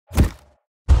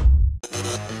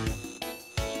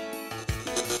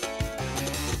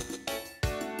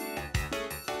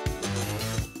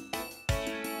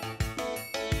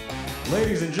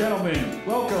Ladies and gentlemen,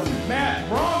 welcome Matt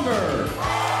Braunger.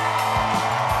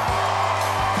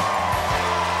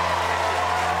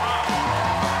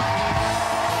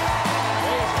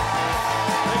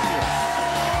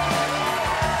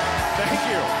 Thank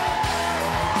you.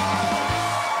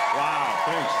 Wow,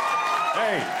 thanks.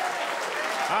 Hey.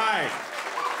 Hi.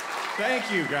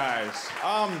 Thank you, guys.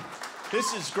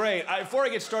 This is great. Before I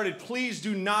get started, please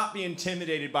do not be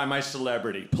intimidated by my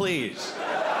celebrity. Please.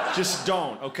 Just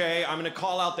don't, okay? I'm gonna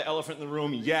call out the elephant in the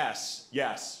room. Yes,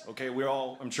 okay?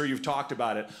 I'm sure you've talked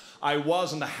about it. I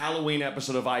was on the Halloween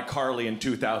episode of iCarly in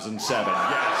 2007.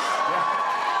 Yes.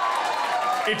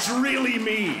 Yeah. It's really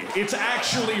me. It's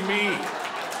actually me.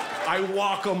 I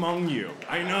walk among you.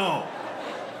 I know.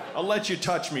 I'll let you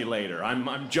touch me later.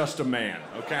 I'm just a man,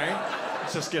 okay?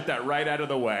 Let's just get that right out of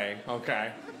the way,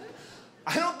 okay?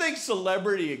 I don't think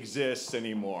celebrity exists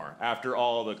anymore after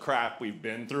all the crap we've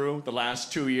been through the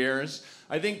last 2 years.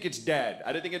 I think it's dead.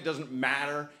 I don't think it doesn't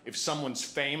matter if someone's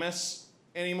famous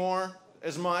anymore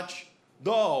as much.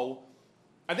 Though,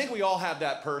 I think we all have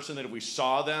that person that if we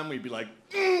saw them, we'd be like,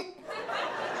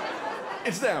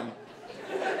 it's them.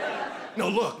 No,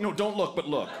 look. No, don't look, but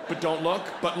look. But don't look,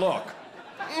 but look.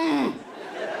 And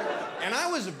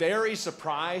I was very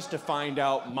surprised to find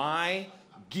out my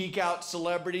geek out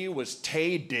celebrity was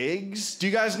Taye Diggs. Do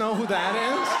you guys know who that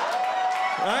is?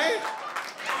 Right?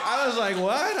 I was like,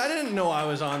 what? I didn't know I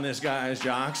was on this guy's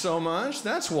jock so much.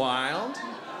 That's wild.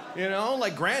 You know,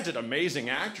 like, granted, amazing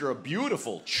actor, a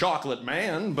beautiful chocolate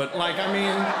man, but like, I mean,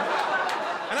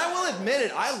 and I will admit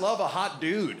it, I love a hot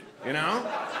dude, you know?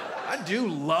 I do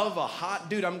love a hot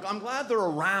dude. I'm glad they're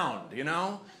around, you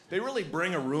know? They really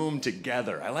bring a room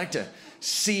together. I like to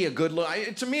see a good look.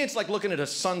 To me, it's like looking at a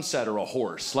sunset or a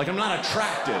horse. Like, I'm not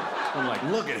attracted. I'm like,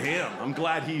 look at him. I'm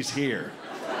glad he's here.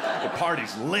 The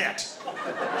party's lit.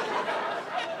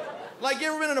 Like, you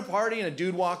ever been at a party and a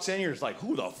dude walks in, you're just like,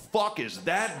 who the fuck is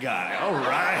that guy? All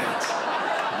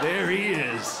right. There he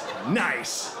is.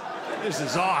 Nice. This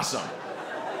is awesome.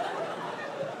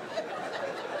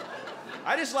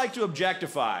 I just like to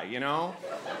objectify, you know?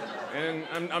 And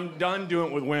I'm done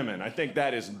doing it with women. I think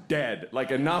that is dead. Like,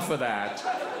 enough of that.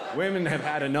 Women have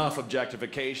had enough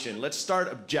objectification. Let's start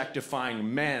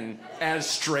objectifying men as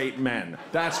straight men.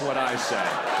 That's what I say.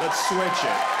 Let's switch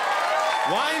it.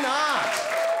 Why not?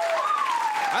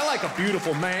 I like a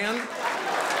beautiful man.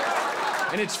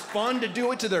 And it's fun to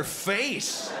do it to their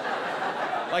face.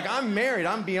 Like, I'm married.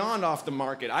 I'm beyond off the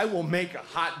market. I will make a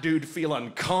hot dude feel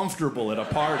uncomfortable at a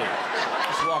party.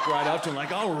 Just walk right up to him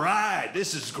like, all right,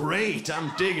 this is great.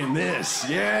 I'm digging this.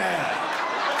 Yeah.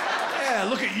 Yeah,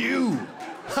 look at you.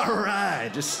 All right.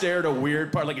 Just stare at a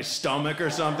weird part, like his stomach or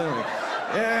something. Like,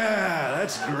 yeah,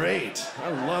 that's great. I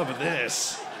love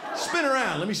this. Spin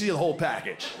around. Let me see the whole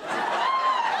package.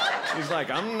 He's like,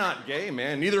 I'm not gay,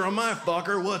 man. Neither am I,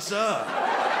 fucker. What's up?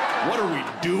 What are we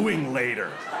doing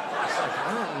later? It's like,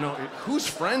 I don't know. Whose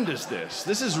friend is this?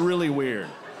 This is really weird.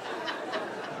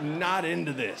 I'm not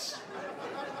into this.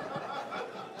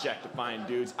 Objectifying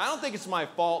dudes. I don't think it's my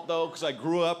fault, though, because I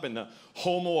grew up in the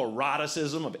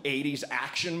homoeroticism of 80s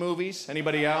action movies.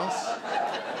 Anybody else?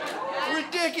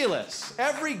 Ridiculous.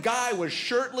 Every guy was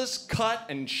shirtless, cut,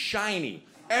 and shiny.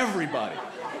 Everybody.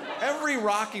 Every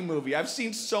Rocky movie. I've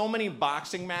seen so many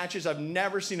boxing matches, I've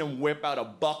never seen them whip out a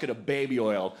bucket of baby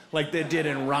oil like they did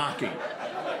in Rocky.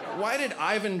 Why did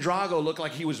Ivan Drago look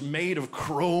like he was made of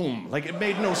chrome? Like, it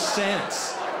made no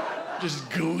sense.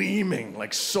 Just gleaming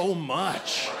like so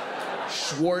much.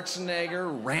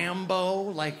 Schwarzenegger, Rambo,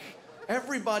 like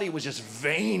everybody was just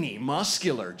veiny,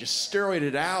 muscular, just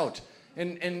steroided out.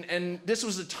 And this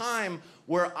was a time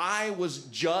where I was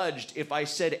judged if I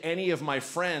said any of my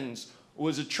friends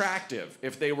was attractive,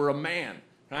 if they were a man,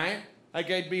 right? Like,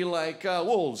 I'd be like,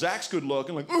 whoa, Zach's good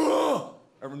looking, like, ugh!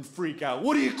 Everyone freak out.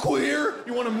 What are you, queer?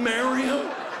 You want to marry him?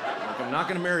 Like, I'm not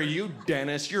gonna marry you,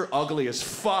 Dennis. You're ugly as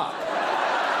fuck.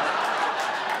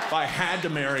 If I had to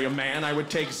marry a man, I would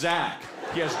take Zach.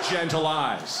 He has gentle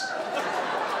eyes.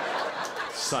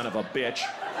 Son of a bitch.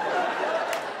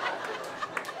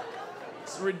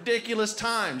 It's a ridiculous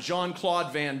time.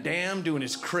 Jean-Claude Van Damme doing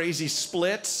his crazy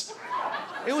splits.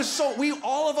 It was so,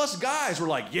 all of us guys were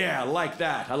like, yeah, I like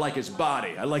that. I like his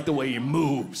body. I like the way he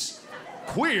moves.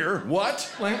 Queer?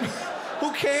 What? Like,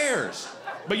 who cares?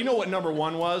 But you know what number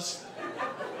one was?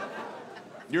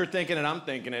 You're thinking it, I'm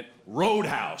thinking it.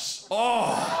 Roadhouse.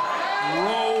 Oh,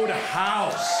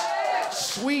 Roadhouse.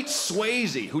 Sweet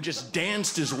Swayze, who just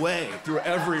danced his way through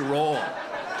every role.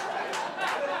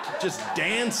 Just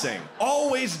dancing.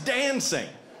 Always dancing.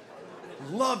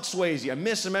 Loved Swayze. I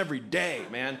miss him every day,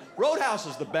 man. Roadhouse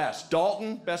is the best.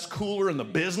 Dalton, best cooler in the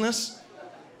business.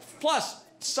 Plus,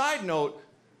 Side note,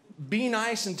 be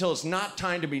nice until it's not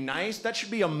time to be nice. That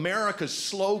should be America's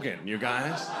slogan, you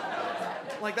guys.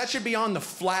 Like, that should be on the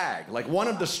flag. Like, one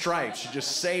of the stripes should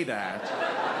just say that.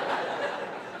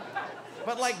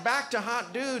 But, like, back to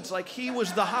hot dudes, like, he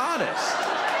was the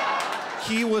hottest.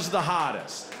 He was the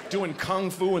hottest. Doing kung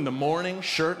fu in the morning,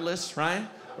 shirtless, right?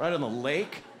 Right on the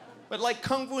lake. But, like,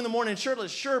 kung fu in the morning,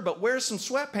 shirtless, sure, but wear some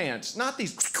sweatpants. Not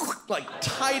these, like,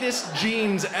 tightest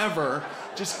jeans ever.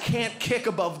 Just can't kick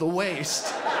above the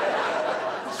waist.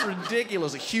 It's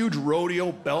ridiculous. A huge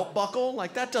rodeo belt buckle?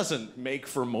 Like, that doesn't make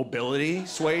for mobility,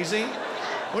 Swayze.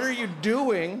 What are you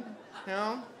doing? You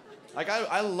know? Like,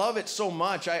 I love it so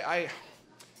much. I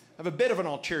have a bit of an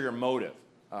ulterior motive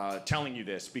telling you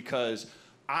this because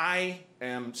I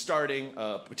am starting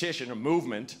a petition, a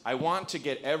movement. I want to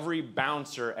get every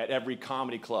bouncer at every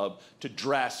comedy club to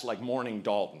dress like Morning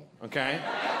Dalton, okay?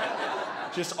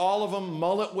 Just all of them,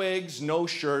 mullet wigs, no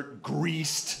shirt,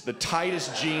 greased, the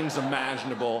tightest jeans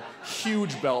imaginable,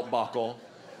 huge belt buckle,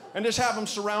 and just have them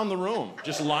surround the room.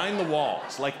 Just line the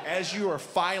walls. Like, as you are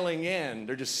filing in,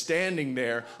 they're just standing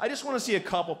there. I just want to see a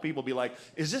couple people be like,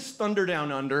 is this Thunder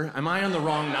Down Under? Am I on the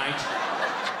wrong night?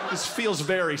 This feels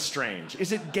very strange.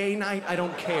 Is it gay night? I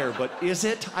don't care, but is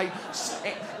it?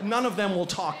 None of them will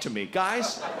talk to me.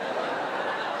 Guys?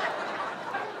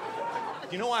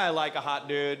 You know why I like a hot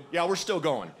dude? Yeah, we're still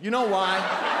going. You know why?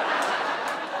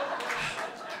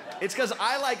 It's because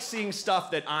I like seeing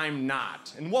stuff that I'm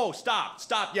not. And whoa, stop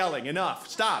yelling, enough,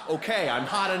 stop. Okay, I'm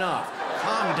hot enough.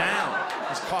 Calm down.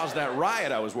 This caused that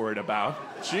riot I was worried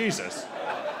about. Jesus.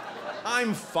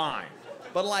 I'm fine.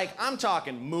 But like, I'm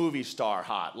talking movie star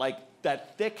hot. Like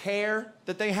that thick hair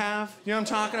that they have, you know what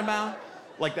I'm talking about?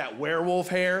 Like that werewolf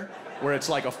hair, where it's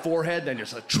like a forehead, then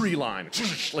just a tree line,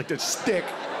 like this thick,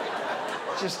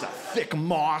 just a thick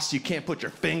moss you can't put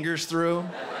your fingers through.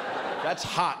 That's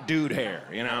hot dude hair,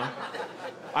 you know?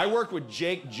 I worked with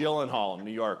Jake Gyllenhaal in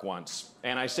New York once.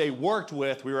 And I say worked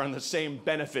with, we were on the same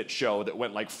benefit show that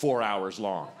went like 4 hours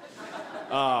long.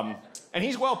 And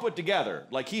he's well put together.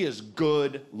 Like, he is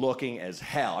good looking as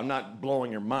hell. I'm not blowing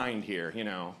your mind here, you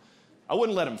know? I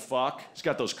wouldn't let him fuck. He's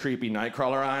got those creepy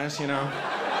nightcrawler eyes, you know?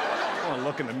 I want to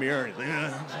look in the mirror and think,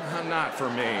 not for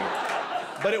me.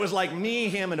 But it was like me,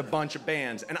 him, and a bunch of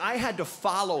bands. And I had to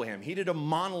follow him. He did a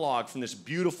monologue from this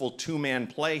beautiful two-man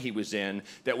play he was in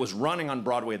that was running on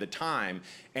Broadway at the time.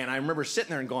 And I remember sitting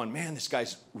there and going, man, this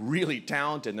guy's really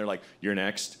talented. And they're like, you're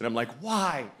next. And I'm like,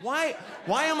 why? Why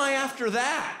am I after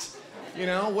that? You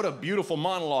know, what a beautiful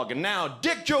monologue. And now,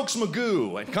 Dick Jokes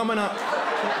Magoo, and coming up.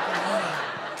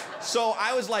 So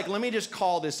I was like, let me just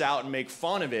call this out and make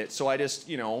fun of it. So I just,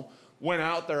 you know, went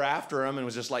out there after him and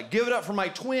was just like, give it up for my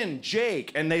twin,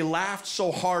 Jake. And they laughed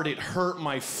so hard it hurt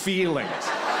my feelings.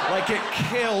 Like, it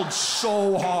killed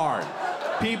so hard.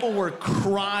 People were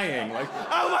crying, like,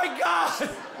 oh my God!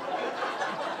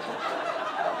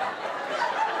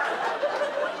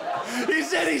 He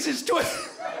said he's his twin.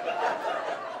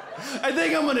 I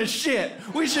think I'm gonna shit.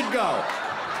 We should go.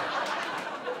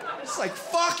 It's like,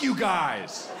 fuck you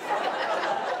guys.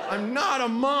 I'm not a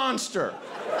monster.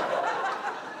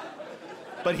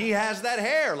 But he has that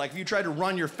hair. Like, if you try to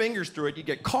run your fingers through it, you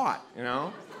get caught, you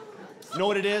know? You know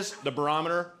what it is? The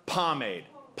barometer? Pomade.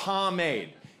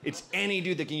 Pomade. It's any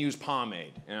dude that can use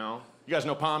pomade, you know? You guys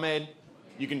know pomade?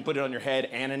 You can put it on your head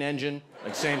and an engine.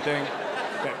 Like, same thing.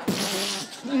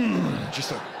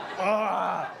 Just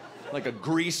like a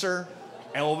greaser,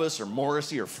 Elvis or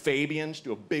Morrissey or Fabian, just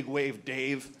do a big wave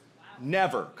Dave.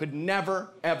 Could never,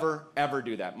 ever, ever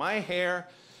do that. My hair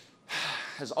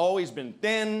has always been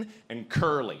thin and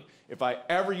curly. If I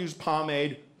ever use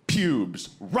pomade, pubes,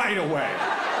 right away.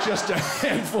 Just a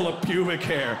handful of pubic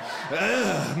hair.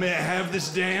 May I have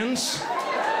this dance?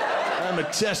 I'm a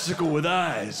testicle with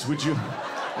eyes. Would you?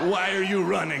 Why are you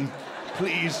running?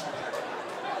 Please.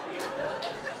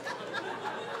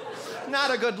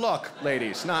 Not a good look,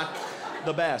 ladies. Not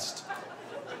the best.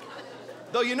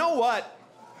 Though, you know what?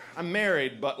 I'm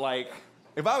married, but like,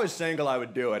 if I was single, I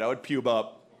would do it. I would pube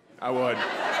up. I would.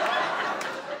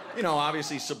 You know,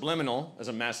 obviously subliminal as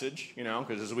a message, you know,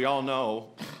 because as we all know,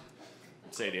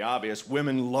 say the obvious,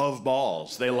 women love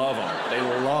balls. They love them. They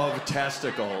love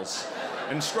testicles.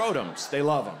 And scrotums. They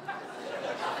love them.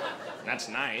 That's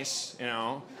nice, you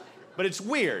know. But it's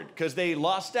weird, because they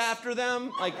lust after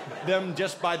them, like them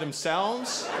just by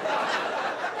themselves.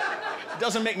 It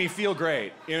doesn't make me feel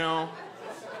great, you know,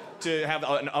 to have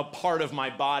a part of my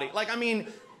body. Like, I mean,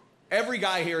 every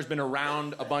guy here has been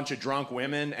around a bunch of drunk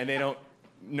women, and they don't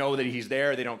know that he's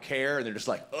there, they don't care, and they're just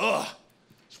like, ugh,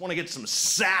 just want to get some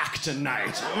sack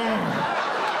tonight.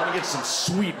 Want to get some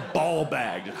sweet ball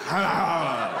bag.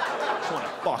 just want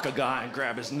to fuck a guy and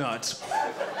grab his nuts.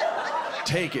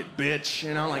 Take it, bitch.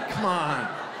 You know, like, come on.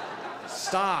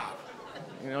 Stop.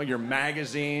 You know, your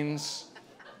magazines,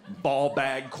 Ball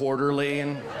Bag Quarterly,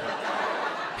 and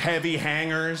heavy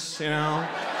hangers, you know?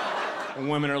 And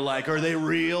women are like, are they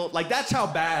real? Like, that's how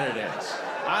bad it is.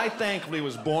 I thankfully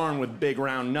was born with big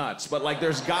round nuts, but like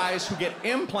there's guys who get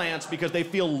implants because they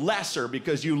feel lesser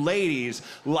because you ladies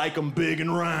like them big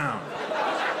and round.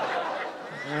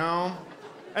 You know?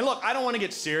 And look, I don't want to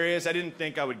get serious. I didn't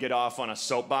think I would get off on a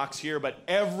soapbox here, but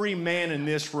every man in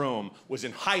this room was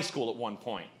in high school at one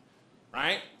point,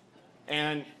 right?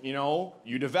 And, you know,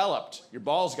 you developed, your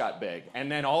balls got big,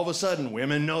 and then all of a sudden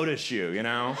women notice you, you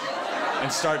know,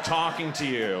 and start talking to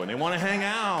you, and they want to hang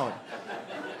out.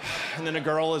 And then a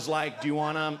girl is like, do you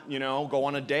want to, you know, go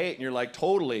on a date? And you're like,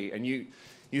 totally. And you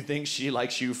think she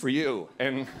likes you for you.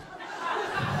 And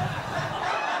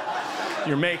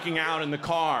you're making out in the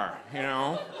car, you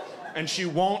know? And she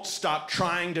won't stop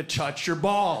trying to touch your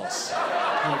balls.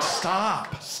 You're like,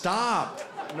 stop.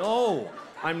 No,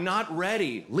 I'm not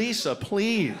ready. Lisa,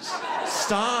 please,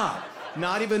 stop.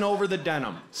 Not even over the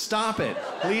denim. Stop it.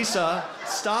 Lisa,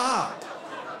 stop.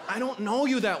 I don't know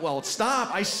you that well.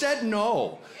 Stop. I said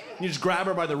no. You just grab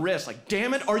her by the wrist, like,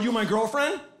 damn it, are you my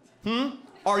girlfriend?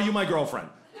 Are you my girlfriend?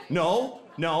 No?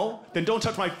 Then don't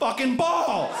touch my fucking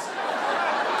balls!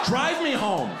 Drive me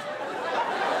home.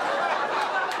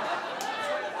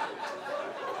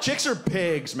 Chicks are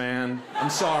pigs, man.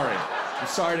 I'm sorry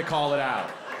to call it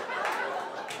out.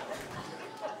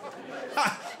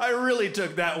 I really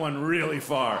took that one really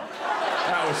far.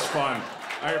 That was fun.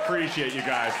 I appreciate you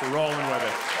guys for rolling with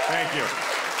it. Thank you.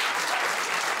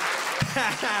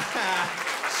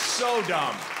 So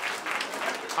dumb.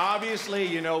 Obviously,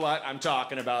 you know what I'm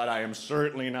talking about. I am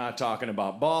certainly not talking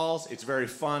about balls. It's very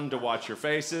fun to watch your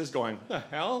faces going, the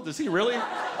hell? Does he really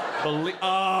believe?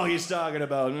 Oh, he's talking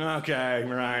about, okay,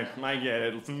 right, I get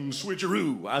it.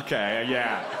 Switcheroo. Okay,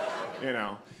 yeah, you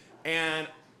know. And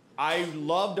I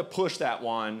love to push that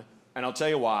one, and I'll tell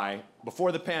you why.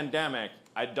 Before the pandemic,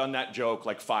 I'd done that joke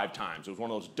like 5 times. It was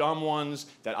one of those dumb ones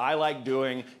that I like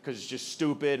doing because it's just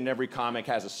stupid, and every comic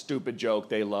has a stupid joke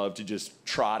they love to just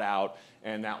trot out,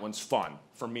 and that one's fun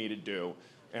for me to do,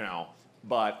 you know.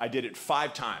 But I did it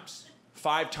 5 times.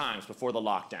 5 times before the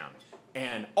lockdown.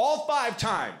 And all 5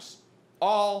 times,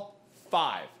 all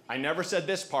 5, I never said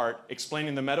this part,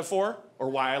 explaining the metaphor or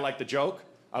why I like the joke.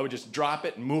 I would just drop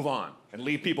it and move on and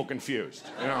leave people confused,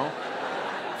 you know?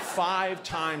 5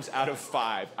 times out of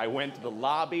 5, I went to the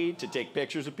lobby to take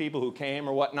pictures of people who came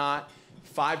or whatnot.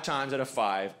 5 times out of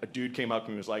 5, a dude came up to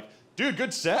me and was like, dude,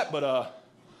 good set, but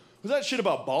what's that shit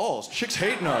about balls? Chicks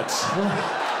hate nuts.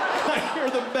 You're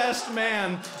the best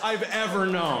man I've ever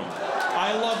known.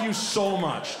 I love you so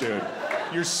much, dude.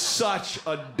 You're such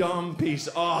a dumb piece.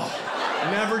 Oh,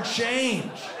 never change.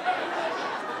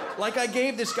 Like I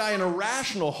gave this guy an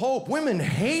irrational hope. Women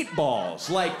hate balls,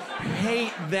 like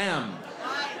hate them.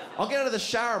 I'll get out of the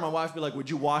shower, my wife will be like, would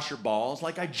you wash your balls?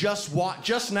 Like I just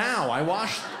now, I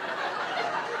washed.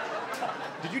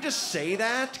 Did you just say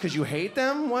that because you hate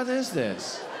them? What is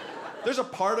this? There's a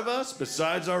part of us,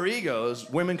 besides our egos,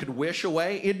 women could wish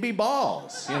away, it'd be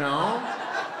balls, you know?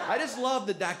 I just love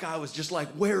that guy was just like,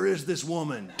 where is this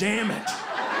woman? Damn it.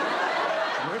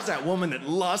 Where's that woman that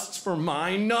lusts for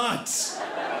my nuts?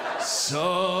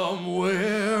 Somewhere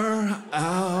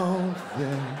out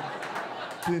there,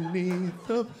 beneath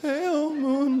the pale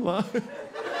moonlight.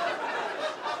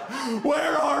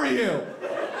 Where are you?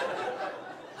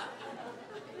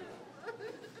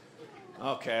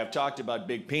 Okay, I've talked about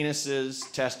big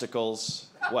penises, testicles.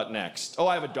 What next? Oh,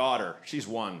 I have a daughter. She's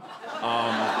 1.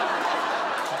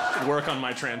 Work on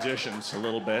my transitions a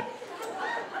little bit.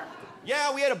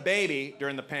 Yeah, we had a baby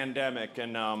during the pandemic,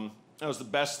 and that was the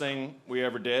best thing we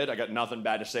ever did. I got nothing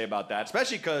bad to say about that,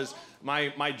 especially because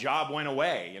my job went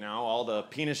away, you know? All the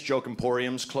penis joke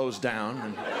emporiums closed down,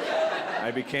 and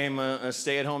I became a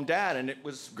stay-at-home dad, and it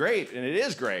was great, and it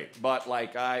is great. But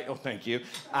like oh, thank you.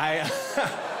 I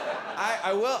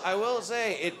will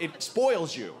say it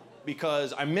spoils you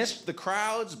because I missed the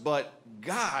crowds, but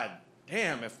God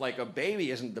damn, if like a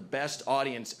baby isn't the best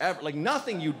audience ever, like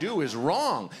nothing you do is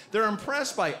wrong. They're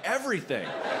impressed by everything.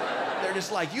 They're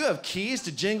just like, you have keys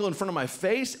to jingle in front of my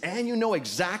face and you know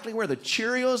exactly where the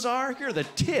Cheerios are? You're the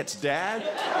tits, Dad.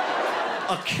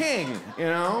 A king, you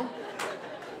know?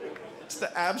 It's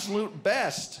the absolute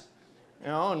best, you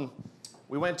know? And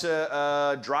we went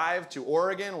to drive to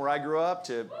Oregon, where I grew up,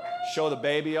 to show the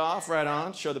baby off,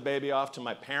 show the baby off to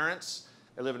my parents.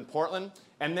 They live in Portland.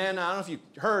 And then, I don't know if you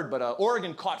heard, but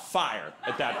Oregon caught fire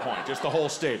at that point, just the whole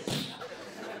state.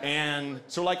 And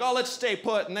so like, oh, let's stay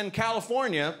put. And then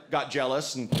California got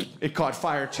jealous and it caught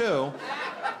fire too.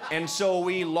 And so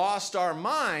we lost our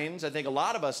minds. I think a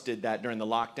lot of us did that during the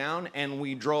lockdown. And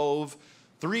we drove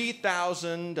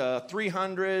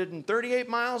 3,338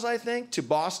 miles, I think, to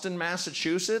Boston,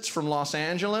 Massachusetts from Los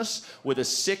Angeles with a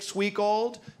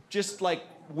 6-week-old, just like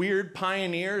weird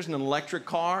pioneers in an electric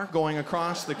car going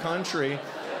across the country.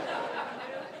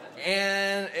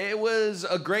 And it was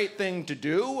a great thing to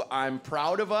do. I'm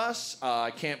proud of us. I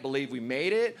can't believe we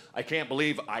made it. I can't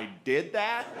believe I did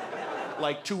that.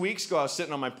 Like 2 weeks ago, I was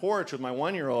sitting on my porch with my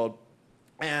 1-year-old,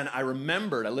 and I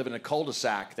remembered I live in a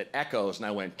cul-de-sac that echoes, and I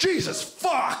went, Jesus,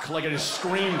 fuck! Like I just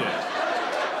screamed it.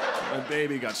 My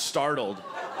baby got startled,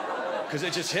 because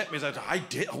it just hit me. I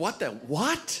did, what the,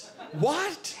 what?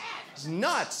 What? It's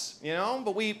nuts, you know?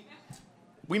 But we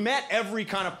met every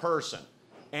kind of person.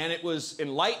 And it was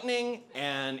enlightening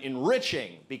and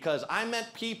enriching because I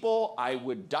met people I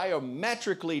would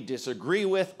diametrically disagree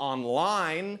with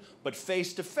online, but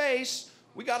face to face,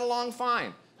 we got along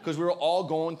fine because we were all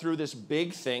going through this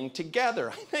big thing together.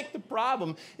 I think the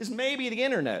problem is maybe the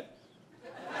internet.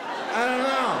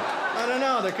 I don't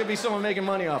know. There could be someone making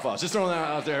money off us. Just throwing that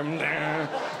out there. I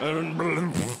don't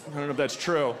know if that's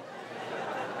true.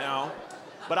 No.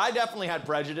 But I definitely had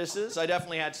prejudices. I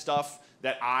definitely had stuff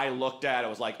that I looked at. I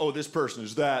was like, oh, this person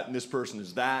is that, and this person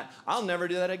is that. I'll never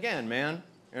do that again, man.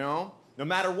 You know? No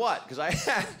matter what. Because I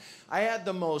had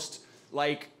the most,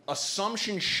 like,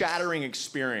 assumption-shattering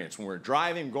experience when we were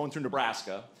driving, going through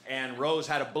Nebraska, and Rose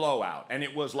had a blowout. And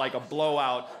it was like a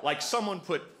blowout, like someone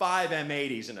put 5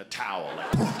 M80s in a towel.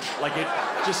 Like it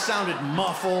just sounded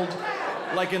muffled.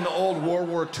 Like in the old World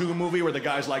War II movie where the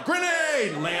guy's like,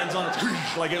 grenade! Lands on it.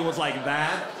 Like it was like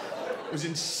that. It was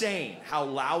insane how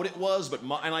loud it was, but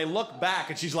and I look back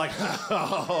and she's like,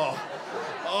 oh,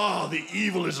 the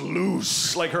evil is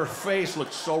loose. Like her face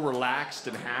looked so relaxed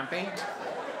and happy.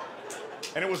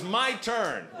 And it was my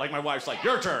turn. Like my wife's like,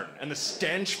 your turn. And the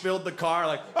stench filled the car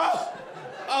like, oh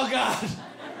God.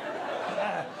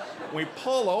 We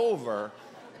pull over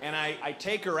and I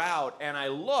take her out and I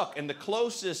look and the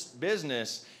closest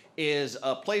business is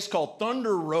a place called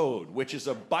Thunder Road, which is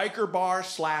a biker bar /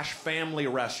 family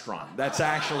restaurant. That's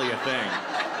actually a thing.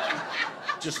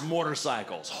 Just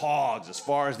motorcycles, hogs, as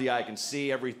far as the eye can see.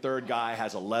 Every third guy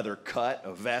has a leather cut,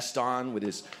 a vest on with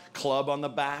his club on the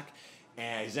back,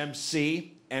 and he's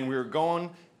MC. And we were going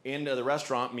into the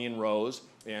restaurant, me and Rose,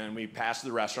 and we passed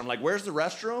the restaurant. I'm like, where's the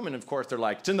restroom? And of course they're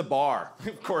like, it's in the bar.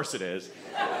 Of course it is.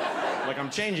 Like,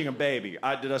 I'm changing a baby.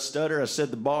 Did I stutter? I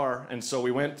said the bar. And so we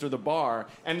went through the bar,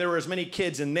 and there were as many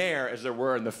kids in there as there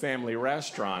were in the family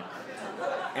restaurant.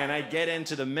 And I get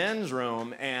into the men's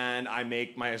room, and I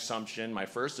make my assumption, my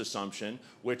first assumption,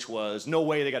 which was, no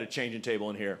way they got a changing table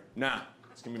in here. Nah,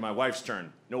 it's gonna be my wife's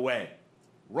turn. No way.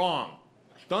 Wrong.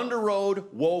 Thunder Road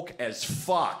woke as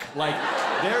fuck. Like,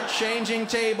 their changing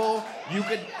table, you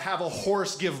could have a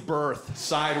horse give birth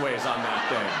sideways on that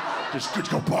thing. Just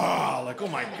go, bah, like, oh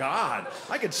my God.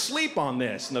 I could sleep on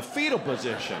this in the fetal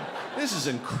position. This is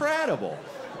incredible.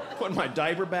 Putting my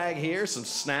diaper bag here, some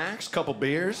snacks, couple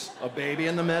beers, a baby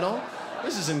in the middle.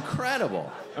 This is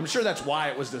incredible. I'm sure that's why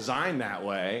it was designed that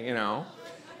way, you know.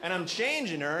 And I'm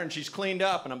changing her, and she's cleaned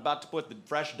up, and I'm about to put the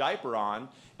fresh diaper on,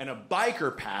 and a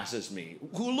biker passes me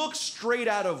who looks straight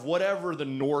out of whatever the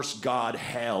Norse god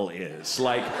Hel is.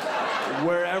 Like,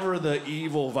 wherever the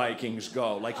evil Vikings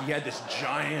go. Like, he had this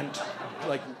giant,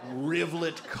 like,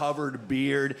 rivulet-covered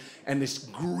beard and this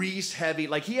grease-heavy...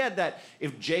 Like, he had that...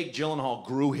 If Jake Gyllenhaal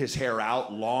grew his hair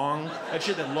out long, that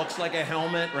shit that looks like a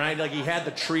helmet, right? Like, he had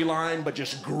the tree line, but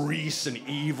just grease and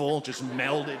evil just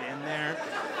melded in there.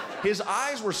 His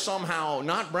eyes were somehow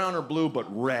not brown or blue, but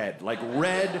red. Like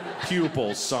red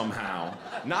pupils somehow.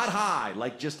 Not high,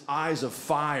 like just eyes of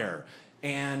fire.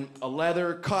 And a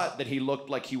leather cut that he looked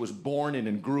like he was born in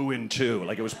and grew into.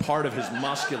 Like it was part of his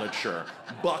musculature.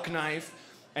 Buck knife.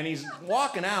 And he's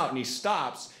walking out and he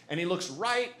stops and he looks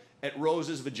right at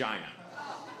Rose's vagina.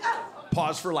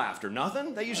 Pause for laughter.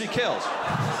 Nothing? That usually kills.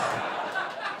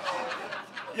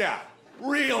 Yeah,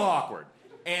 real awkward.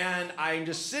 And I'm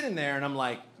just sitting there and I'm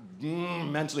like,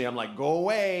 mentally, I'm like, go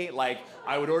away. Like,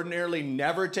 I would ordinarily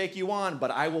never take you on, but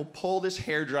I will pull this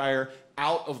hairdryer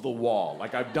out of the wall.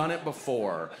 Like, I've done it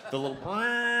before. The little,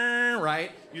 right?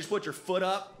 You just put your foot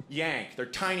up, yank. They're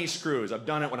tiny screws. I've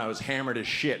done it when I was hammered as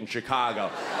shit in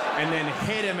Chicago. And then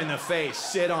hit him in the face,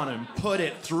 sit on him, put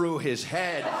it through his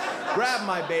head, grab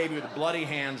my baby with bloody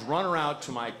hands, run her out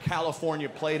to my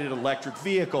California-plated electric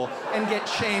vehicle, and get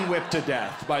chain whipped to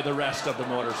death by the rest of the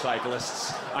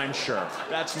motorcyclists, I'm sure.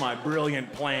 That's my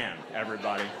brilliant plan,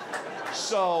 everybody.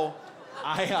 So,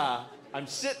 I'm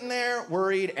sitting there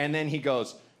worried, and then he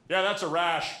goes, yeah, that's a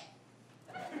rash.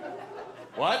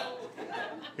 What?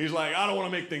 He's like, I don't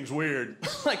want to make things weird.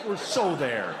 Like, we're so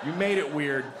there. You made it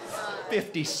weird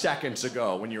 50 seconds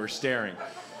ago when you were staring.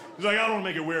 He's like, I don't want to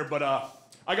make it weird, but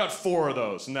I got 4 of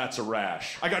those, and that's a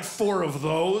rash. I got 4 of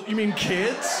those? You mean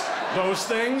kids? Those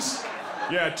things?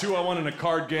 Yeah, 2 I won in a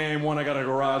card game, 1 I got at a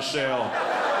garage sale.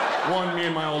 1 me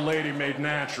and my old lady made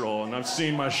natural, and I've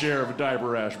seen my share of a diaper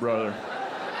rash, brother.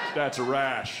 That's a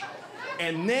rash.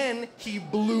 And then he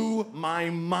blew my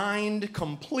mind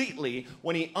completely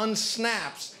when he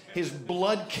unsnaps his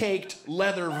blood-caked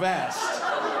leather vest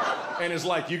and is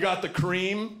like, you got the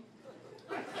cream?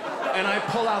 And I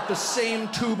pull out the same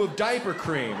tube of diaper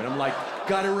cream, and I'm like,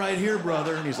 got it right here,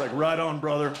 brother. And he's like, right on,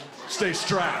 brother. Stay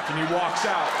strapped. And he walks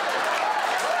out.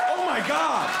 Oh, my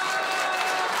God.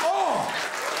 Oh.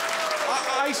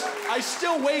 I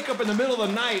still wake up in the middle of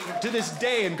the night to this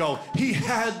day and go, he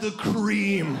had the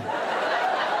cream.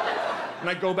 And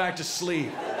I go back to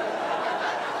sleep.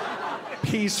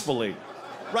 Peacefully.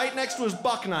 Right next to his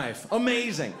buck knife.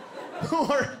 Amazing.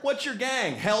 What's your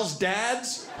gang? Hell's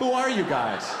Dads? Who are you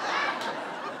guys?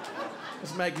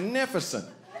 It's magnificent.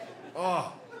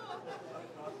 Oh.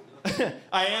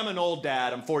 I am an old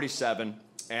dad. I'm 47.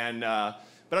 But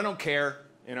I don't care,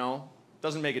 you know.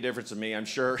 Doesn't make a difference to me. I'm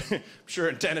sure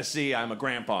in Tennessee I'm a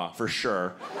grandpa, for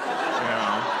sure. You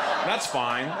know. That's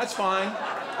fine. That's fine.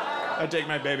 I take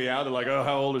my baby out. They're like, oh,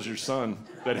 how old is your son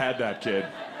that had that kid?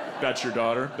 That's your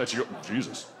daughter? That's your...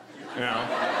 Jesus. You know.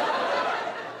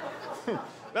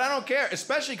 But I don't care,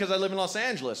 especially because I live in Los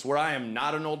Angeles, where I am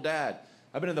not an old dad.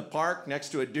 I've been in the park next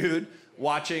to a dude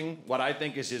watching what I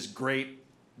think is his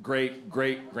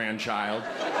great-great-great-grandchild.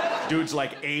 Dude's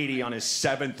like 80 on his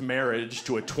 7th marriage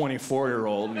to a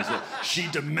 24-year-old, and he's like, she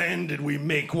demanded we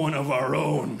make one of our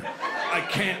own. I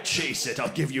can't chase it. I'll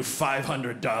give you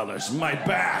 $500. My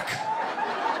back.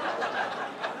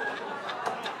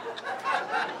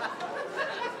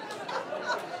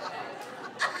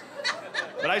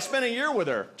 But I spent a year with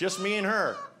her, just me and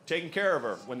her, taking care of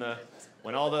her. When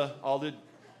all the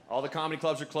comedy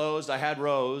clubs were closed, I had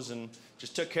Rose and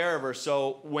just took care of her.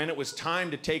 So when it was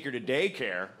time to take her to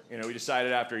daycare, you know, we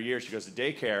decided after a year she goes to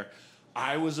daycare,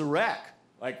 I was a wreck.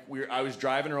 Like, I was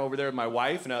driving her over there with my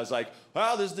wife, and I was like,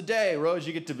 well, this is the day, Rose,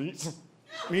 you get to meet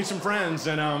some friends,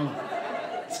 and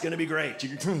it's gonna be great.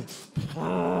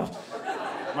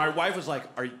 My wife was like,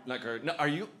 are you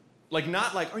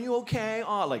okay?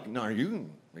 Oh, like, no, are you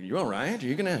all right? Are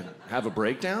you gonna have a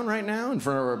breakdown right now in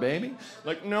front of our baby?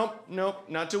 Like, nope,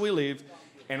 not till we leave.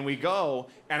 And we go,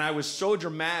 and I was so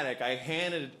dramatic, I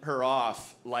handed her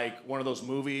off like one of those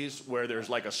movies where there's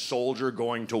like a soldier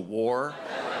going to war.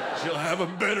 She'll have a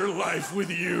better life with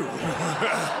you.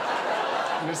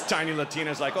 And this tiny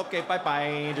Latina's like, okay,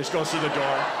 bye-bye, just goes through the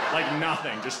door, like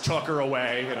nothing, just took her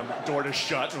away, and the door to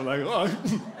shut, and we're like, oh.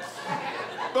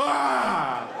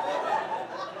 Ah!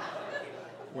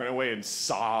 Went away and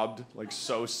sobbed, like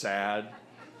so sad.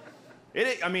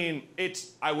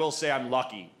 I will say I'm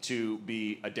lucky to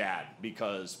be a dad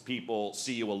because people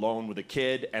see you alone with a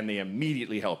kid and they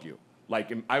immediately help you. Like,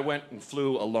 I went and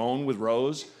flew alone with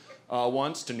Rose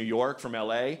once to New York from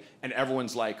LA, and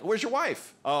everyone's like, where's your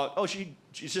wife?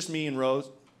 She's just me and Rose.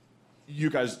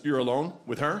 You're alone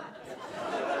with her?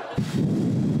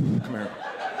 Come here.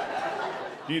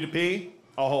 You need to pee?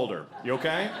 I'll hold her. You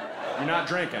okay? You're not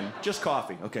drinking, just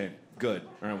coffee. Okay. Good.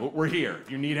 All right, we're here. If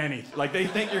you need anything. Like, they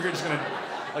think you're just gonna,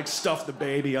 like, stuff the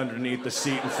baby underneath the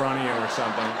seat in front of you or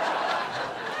something.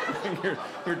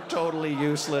 You're totally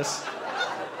useless.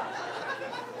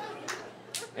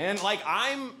 And, like,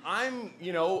 I'm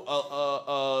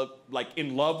like,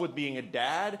 in love with being a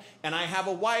dad, and I have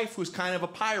a wife who's kind of a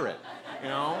pirate, you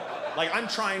know? Like, I'm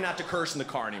trying not to curse in the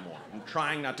car anymore. I'm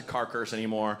trying not to car curse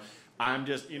anymore. I'm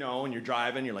just, you know, when you're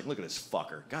driving, you're like, look at this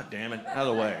fucker. God damn it, out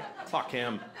of the way. Fuck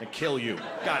him and kill you.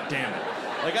 God damn it.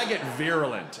 Like, I get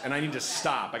virulent and I need to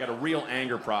stop. I got a real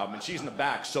anger problem, and she's in the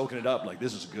back soaking it up like,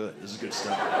 this is good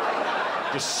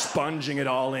stuff. Just sponging it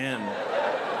all in.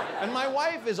 And my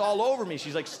wife is all over me.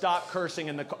 She's like, stop cursing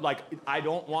in the car. Like, I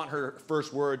don't want her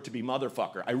first word to be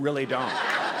motherfucker. I really don't.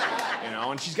 You know,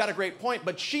 and she's got a great point,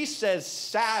 but she says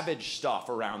savage stuff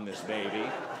around this baby.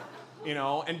 You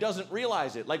know, and doesn't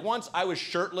realize it. Like, once I was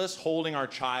shirtless holding our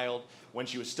child when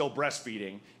she was still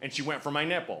breastfeeding, and she went for my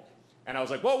nipple. And I was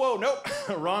like, whoa, nope,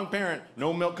 wrong parent.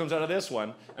 No milk comes out of this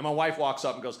one. And my wife walks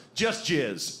up and goes, just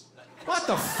jizz. What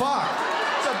the fuck?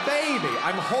 It's a baby.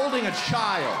 I'm holding a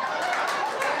child.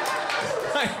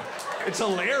 It's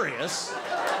hilarious.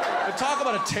 But talk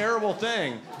about a terrible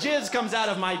thing. Jizz comes out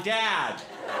of my dad.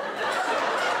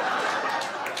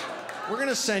 We're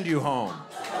gonna send you home.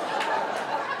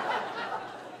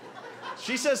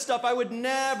 She says stuff I would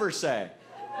never say.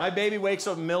 My baby wakes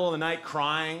up in the middle of the night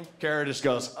crying. Carey just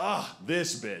goes, "Oh,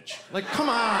 this bitch." Like, come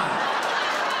on.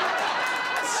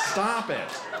 Stop it.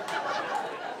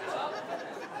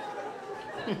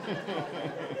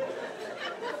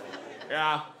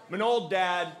 Yeah, I'm an old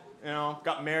dad,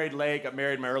 got married late, got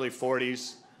married in my early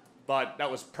 40s. But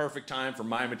that was perfect time for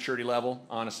my maturity level,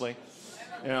 honestly.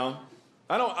 I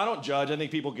don't judge. I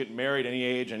think people get married any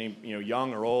age,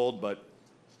 young or old. But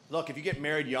look, if you get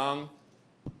married young,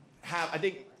 I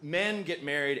think men get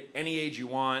married any age you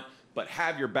want, but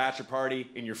have your bachelor party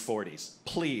in your 40s.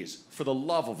 Please, for the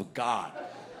love of God.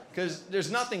 Because there's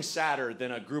nothing sadder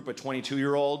than a group of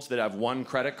 22-year-olds that have one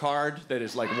credit card that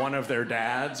is like one of their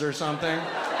dads or something.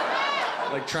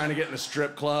 Like trying to get in a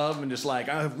strip club and just like,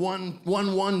 I have one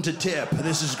to tip.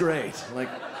 This is great. Like,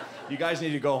 you guys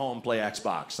need to go home and play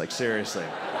Xbox. Like, seriously.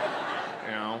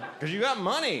 Because you got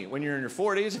money when you're in your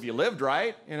 40s if you lived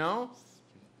right,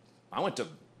 I went to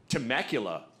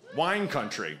Temecula, wine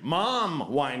country, mom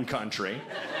wine country,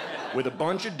 with a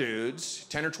bunch of dudes,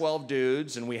 10 or 12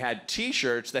 dudes, and we had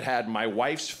T-shirts that had my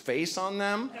wife's face on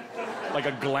them, like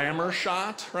a glamour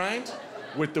shot, right?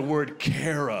 With the word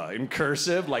Kara in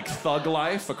cursive, like thug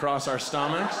life across our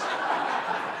stomachs.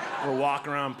 We're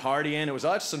walking around partying. It was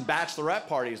us and bachelorette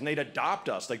parties, and they'd adopt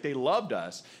us, like they loved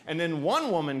us. And then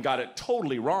one woman got it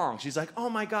totally wrong. She's like, "Oh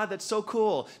my God, that's so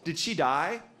cool. Did she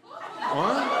die?"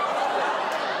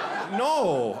 What?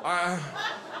 No.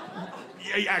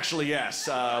 Actually, yes.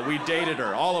 We dated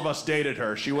her. All of us dated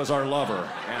her. She was our lover.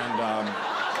 And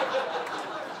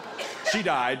she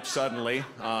died suddenly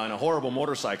in a horrible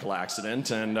motorcycle accident,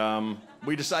 and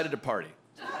we decided to party.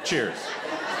 Cheers.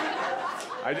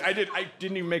 I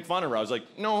didn't even make fun of her. I was like,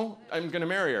 "No, I'm gonna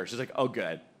marry her." She's like, "Oh,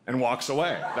 good," and walks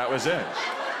away. That was it.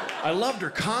 I loved her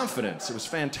confidence. It was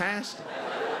fantastic.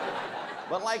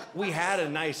 But like, we had a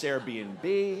nice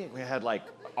Airbnb. We had like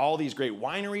all these great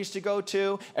wineries to go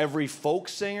to. Every folk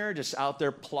singer just out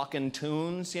there plucking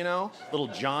tunes, Little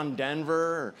John Denver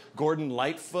or Gordon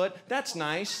Lightfoot. That's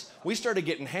nice. We started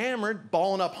getting hammered,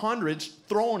 balling up hundreds,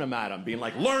 throwing them at them, being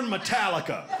like, "Learn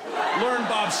Metallica, learn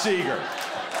Bob Seger,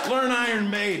 learn Iron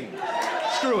Maiden,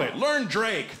 screw it, learn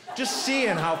Drake." Just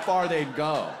seeing how far they'd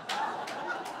go.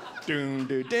 Doom,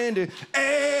 doo, doo, doo.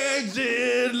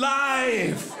 Exit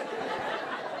life.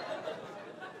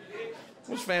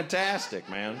 It was fantastic,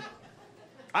 man.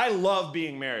 I love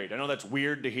being married. I know that's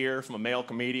weird to hear from a male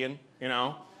comedian,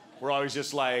 We're always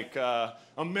just like,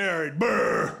 "I'm married,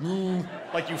 brr."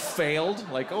 Like you failed.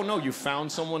 Like, oh no, you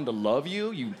found someone to love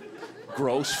you, you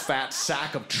gross fat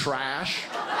sack of trash.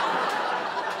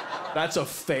 That's a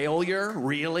failure,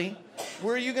 really?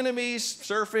 Were you gonna be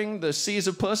surfing the seas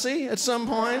of pussy at some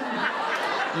point?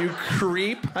 You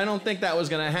creep. I don't think that was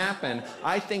gonna happen.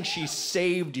 I think she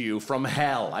saved you from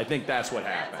hell. I think that's what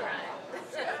happened.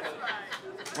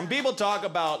 When people talk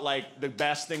about like the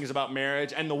best things about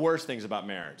marriage and the worst things about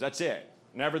marriage, that's it.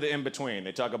 Never the in-between.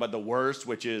 They talk about the worst,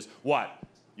 which is what?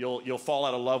 You'll fall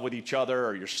out of love with each other,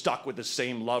 or you're stuck with the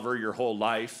same lover your whole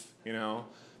life,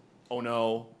 Oh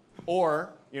no.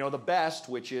 Or, the best,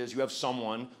 which is you have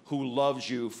someone who loves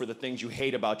you for the things you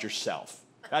hate about yourself.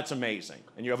 That's amazing.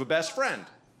 And you have a best friend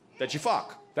that you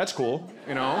fuck. That's cool,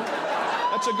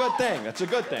 That's a good thing. That's a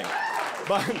good thing.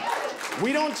 But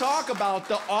we don't talk about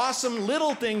the awesome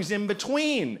little things in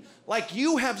between. Like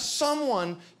you have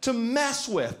someone to mess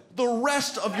with the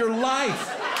rest of your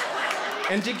life.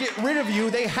 And to get rid of you,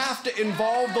 they have to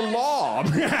involve the law.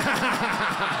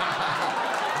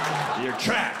 You're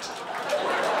trapped.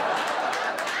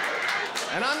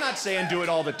 And I'm not saying do it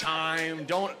all the time.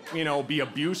 Don't, be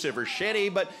abusive or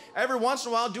shitty, but every once in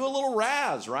a while, do a little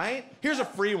razz, right? Here's a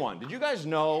free one. Did you guys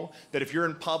know that if you're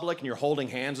in public and you're holding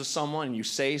hands with someone and you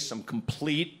say some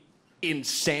complete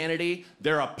insanity,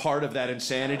 they're a part of that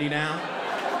insanity now?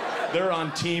 They're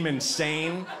on Team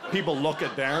Insane. People look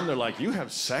at them, they're like, "You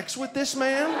have sex with this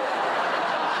man?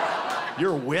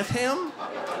 You're with him?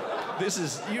 This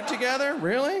is you together?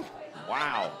 Really?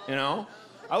 Wow,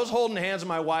 I was holding hands with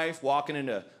my wife walking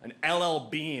into an LL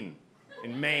Bean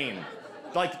in Maine.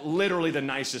 Like literally the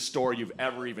nicest store you've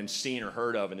ever even seen or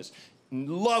heard of. And this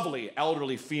lovely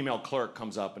elderly female clerk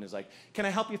comes up and is like, "Can I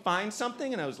help you find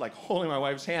something?" And I was like holding my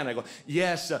wife's hand. I go,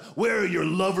 "Yes, where are your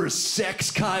lovers'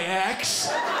 sex kayaks?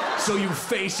 So you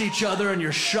face each other and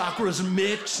your chakras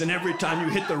mix, and every time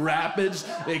you hit the rapids,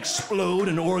 they explode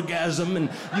and orgasm, and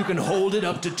you can hold it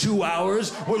up to 2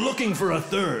 hours. We're looking for a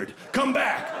third. Come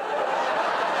back."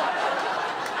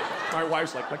 My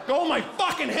wife's like, "Let go of my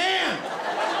fucking hand!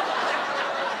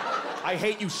 I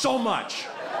hate you so much.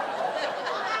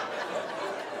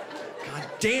 God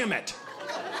damn it."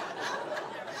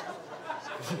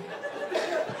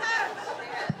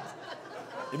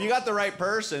 If you got the right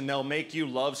person, they'll make you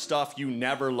love stuff you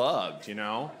never loved, you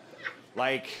know?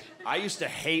 Like, I used to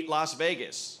hate Las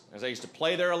Vegas, as I used to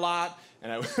play there a lot,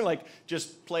 and I would, like,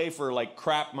 just play for, like,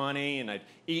 crap money, and I'd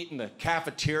eat in the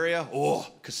cafeteria. Oh,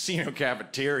 casino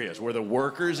cafeterias, where the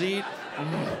workers eat.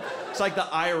 It's like the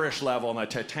Irish level on the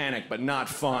Titanic, but not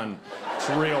fun. It's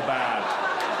real bad.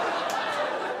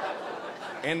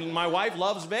 And my wife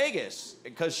loves Vegas,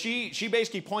 because she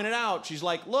basically pointed out, she's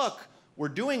like, look, we're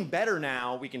doing better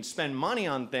now. We can spend money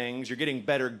on things. You're getting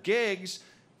better gigs.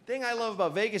 The thing I love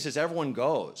about Vegas is everyone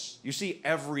goes. You see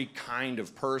every kind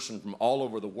of person from all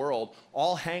over the world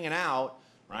all hanging out,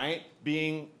 right?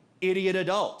 Being idiot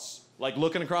adults. Like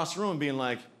looking across the room and being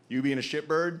like, you being a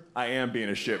shitbird? I am being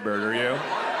a shitbird, are you?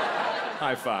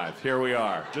 High five. Here we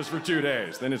are. Just for 2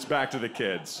 days. Then it's back to the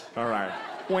kids. All right.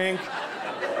 Wink.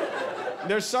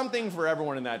 There's something for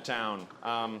everyone in that town.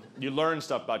 You learn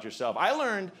stuff about yourself. I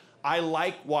learned I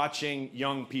like watching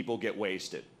young people get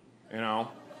wasted, you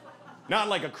know? Not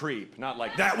like a creep, not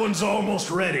like, that one's almost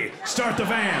ready, start the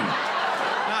van.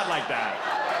 Not like that.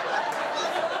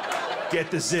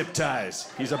 Get the zip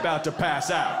ties, he's about to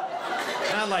pass out.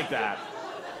 Not like that.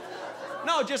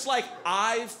 No, just like,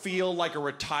 I feel like a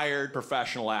retired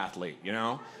professional athlete, you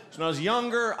know? So when I was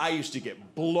younger, I used to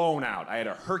get blown out. I had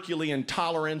a Herculean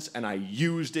tolerance, and I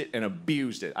used it and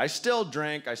abused it. I still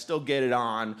drink, I still get it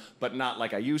on, but not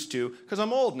like I used to, because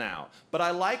I'm old now. But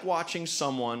I like watching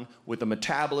someone with the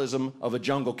metabolism of a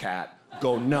jungle cat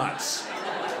go nuts.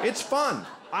 It's fun.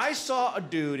 I saw a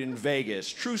dude in Vegas,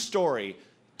 true story,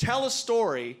 tell a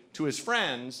story to his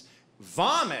friends,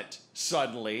 vomit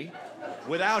suddenly,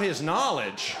 without his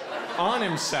knowledge, on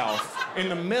himself in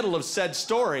the middle of said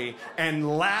story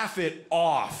and laugh it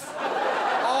off.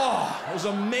 Oh, it was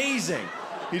amazing.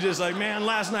 He's just like, man,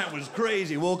 last night was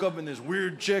crazy. Woke up in this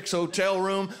weird chick's hotel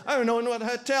room. I don't know what the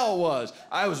hotel was.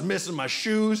 I was missing my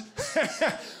shoes.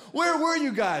 Where were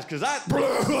you guys? Because I...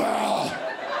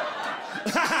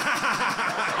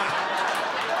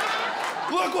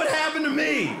 Look what happened to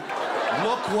me.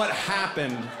 Look what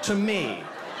happened to me.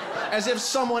 As if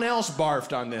someone else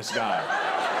barfed on this guy.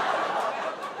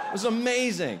 It was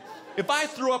amazing. If I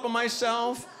threw up on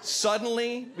myself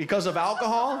suddenly because of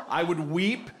alcohol, I would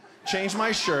weep, change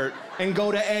my shirt, and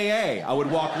go to AA. I would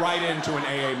walk right into an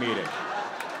AA meeting.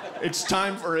 It's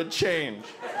time for a change.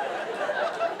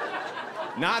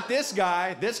 Not this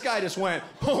guy. This guy just went,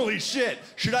 holy shit,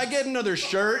 should I get another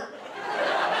shirt?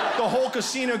 The whole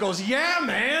casino goes, yeah,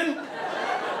 man.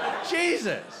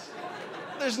 Jesus.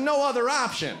 There's no other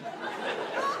option.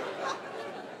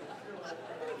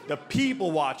 The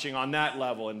people watching on that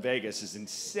level in Vegas is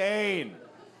insane.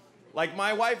 Like,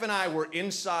 my wife and I were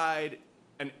inside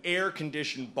an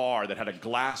air-conditioned bar that had a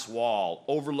glass wall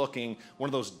overlooking one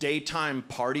of those daytime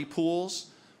party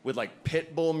pools with, like,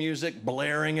 pit bull music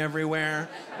blaring everywhere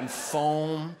and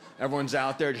foam. Everyone's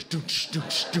out there just doonch,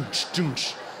 doonch, doonch,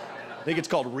 doonch. I think it's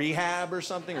called rehab or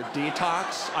something, or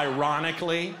detox,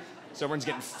 ironically. So everyone's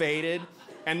getting faded.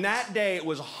 And that day, it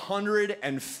was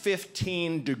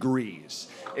 115 degrees.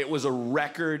 It was a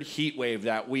record heat wave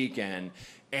that weekend.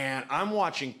 And I'm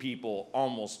watching people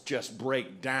almost just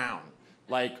break down.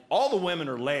 Like, all the women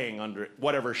are laying under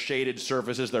whatever shaded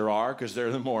surfaces there are, because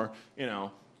they're the more, you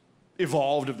know,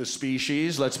 evolved of the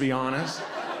species, let's be honest.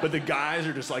 But the guys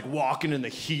are just like walking in the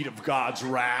heat of God's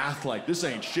wrath, like, this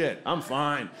ain't shit, I'm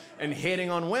fine. And hitting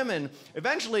on women.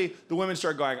 Eventually, the women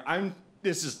start going, I'm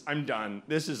done.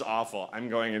 This is awful. I'm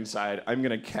going inside. I'm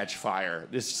gonna catch fire.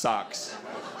 This sucks.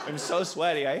 I'm so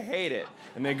sweaty. I hate it.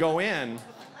 And they go in,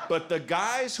 but the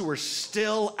guys who are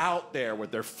still out there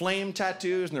with their flame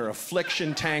tattoos and their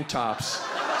affliction tank tops,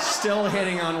 still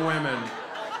hitting on women.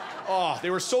 Oh,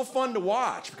 they were so fun to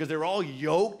watch because they were all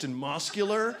yoked and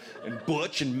muscular and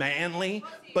butch and manly,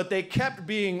 but they kept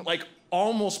being like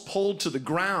almost pulled to the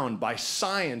ground by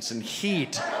science and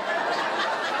heat.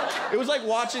 It was like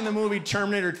watching the movie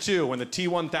Terminator 2 when the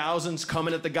T-1000's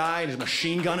coming at the guy and he's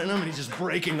machine gunning him and he's just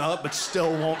breaking up but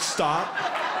still won't stop.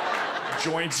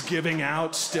 Joints giving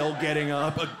out, still getting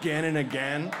up again and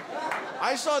again.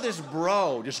 I saw this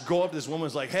bro just go up to this woman and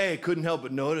was like, hey, couldn't help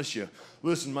but notice you.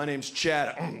 Listen, my name's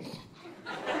Chad. And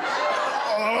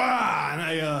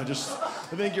I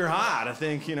think you're hot. I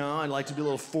think, you know, I'd like to be a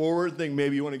little forward. Think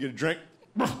maybe you want to get a drink.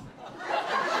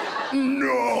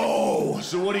 No!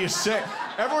 So what do you say?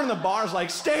 Everyone in the bar's like,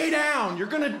 stay down, you're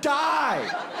gonna die.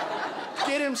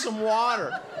 Get him some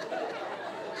water.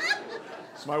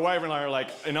 So my wife and I are like,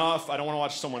 enough, I don't wanna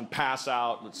watch someone pass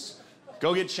out. Let's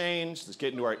go get changed, let's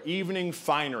get into our evening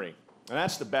finery. And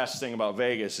that's the best thing about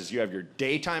Vegas is you have your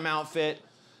daytime outfit,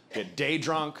 get day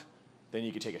drunk, then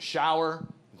you can take a shower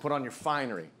and put on your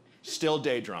finery. still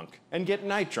day drunk, and get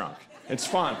night drunk. It's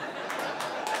fun.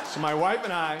 So my wife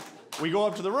and I, we go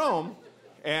up to the room,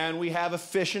 and we have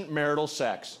efficient marital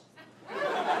sex.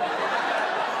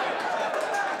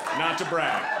 Not to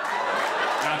brag.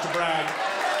 Not to brag.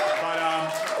 But,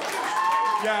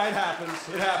 yeah, it happens.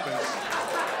 It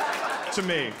happens. To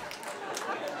me.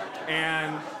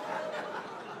 And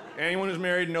anyone who's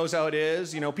married knows how it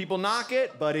is. You know, people knock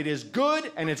it, but it is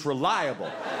good and it's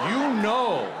reliable. You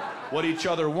know what each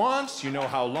other wants. You know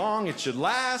how long it should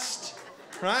last.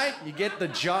 Right? You get the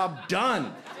job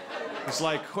done. It's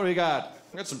like, what do we got?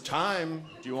 We got some time.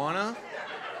 Do you wanna?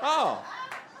 Oh.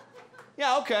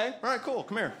 Yeah, okay. All right, cool.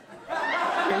 Come here.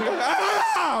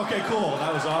 Ah, okay, cool.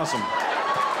 That was awesome.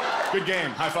 Good game.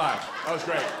 High five. That was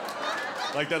great.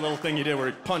 Like that little thing you did where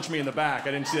you punched me in the back.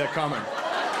 I didn't see that coming.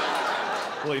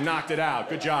 Well, you knocked it out.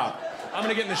 Good job. I'm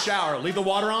gonna get in the shower. Leave the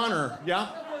water on, or yeah?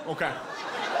 Okay.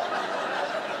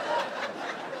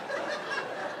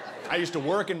 I used to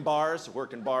work in bars.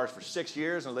 Worked in bars for 6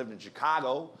 years. I lived in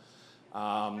Chicago.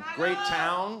 Great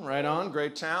town, right on,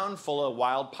 great town, full of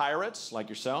wild pirates like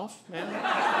yourself,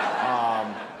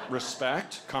 man.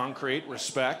 Respect, concrete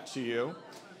respect to you.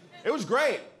 It was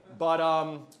great, but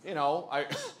you know, I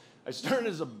started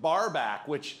as a barback,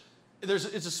 which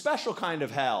it's a special kind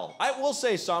of hell. I will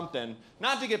say something,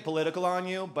 not to get political on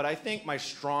you, but I think my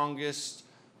strongest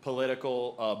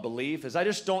political belief is I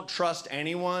just don't trust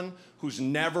anyone who's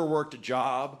never worked a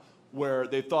job where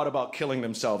they thought about killing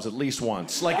themselves at least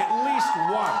once. Like, at least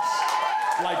once.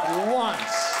 Like, once.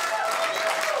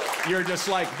 You're just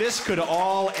like, this could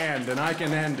all end, and I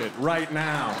can end it right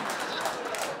now.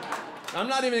 I'm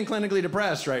not even clinically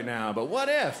depressed right now, but what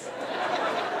if?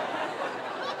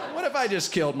 What if I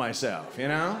just killed myself, you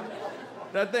know?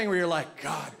 That thing where you're like,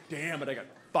 God damn it, I got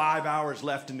 5 hours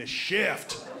left in this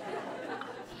shift.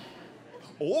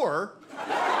 Or...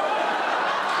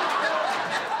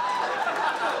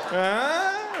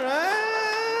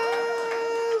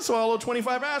 swallow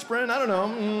 25 aspirin, I don't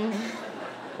know.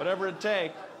 Whatever it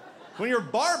takes. When you're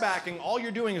barbacking, all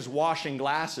you're doing is washing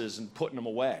glasses and putting them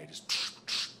away. Just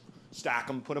stack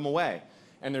them, put them away.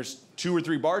 And there's 2 or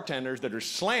 3 bartenders that are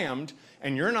slammed,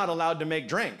 and you're not allowed to make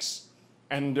drinks.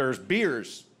 And there's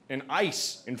beers and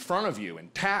ice in front of you,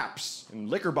 and taps and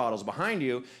liquor bottles behind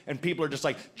you, and people are just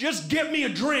like, just get me a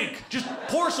drink. Just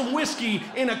pour some whiskey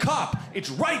in a cup. It's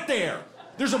right there.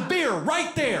 There's a beer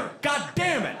right there. God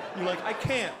damn it. You're like, I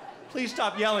can't. Please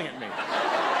stop yelling at me.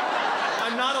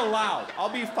 I'm not allowed. I'll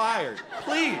be fired.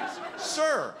 Please,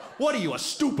 sir. What are you, a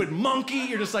stupid monkey?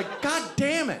 You're just like, God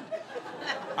damn it.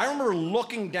 I remember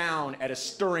looking down at a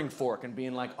stirring fork and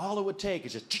being like, all it would take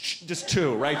is just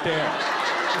 2 right there.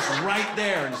 Just right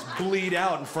there, and just bleed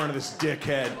out in front of this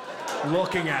dickhead.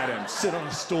 Looking at him, sit on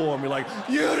a stool and be like,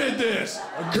 you did this.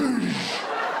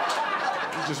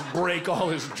 Just break all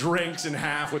his drinks in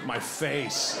half with my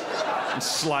face and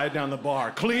slide down the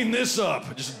bar. Clean this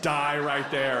up. Just die right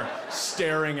there,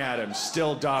 staring at him,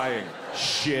 still dying,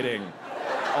 shitting,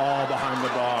 all behind the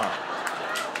bar.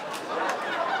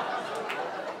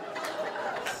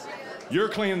 You're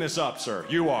cleaning this up, sir.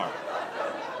 You are.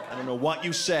 I don't know what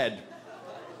you said.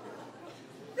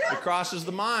 It crosses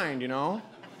the mind, you know?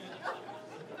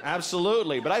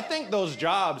 Absolutely. But I think those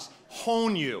jobs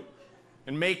hone you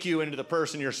and make you into the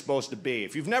person you're supposed to be.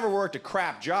 If you've never worked a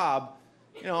crap job,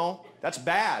 you know, that's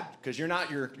bad, because you're not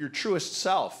your truest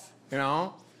self, you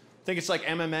know? I think it's like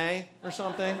MMA or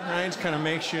something, right? It kind of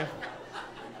makes you,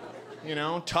 you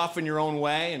know, tough in your own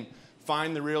way and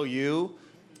find the real you.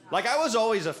 Like, I was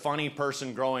always a funny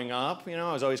person growing up, you know?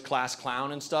 I was always class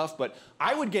clown and stuff, but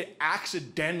I would get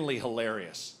accidentally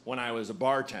hilarious when I was a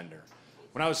bartender.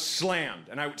 When I was slammed,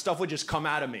 and stuff would just come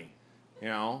out of me, you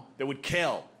know, that would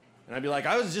kill. And I'd be like,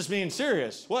 I was just being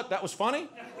serious. What, that was funny?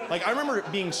 Like, I remember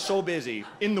being so busy,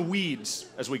 in the weeds,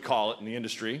 as we call it in the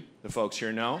industry, the folks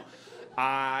here know,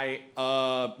 I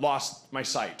lost my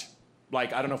sight.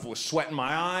 Like, I don't know if it was sweat in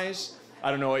my eyes, I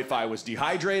don't know if I was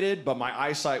dehydrated, but my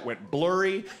eyesight went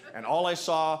blurry, and all I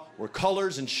saw were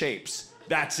colors and shapes.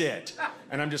 That's it.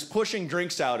 And I'm just pushing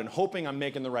drinks out and hoping I'm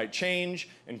making the right change,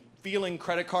 and feeling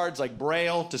credit cards like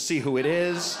Braille to see who it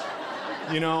is,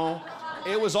 you know?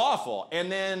 It was awful.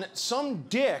 And then some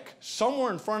dick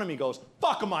somewhere in front of me goes,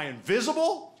 fuck, am I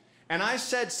invisible? And I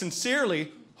said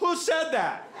sincerely, who said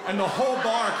that? And the whole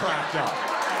bar cracked up.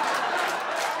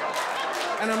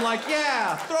 And I'm like,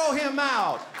 yeah, throw him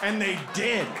out. And they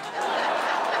did.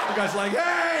 The guy's like,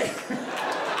 hey!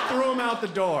 Threw him out the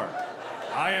door.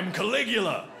 I am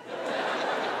Caligula.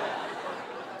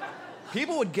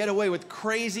 People would get away with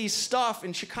crazy stuff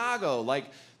in Chicago.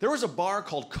 Like, there was a bar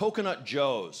called Coconut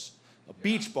Joe's, a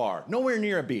beach bar, nowhere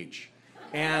near a beach.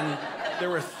 And there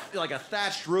were like a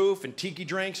thatched roof and tiki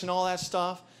drinks and all that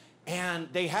stuff. And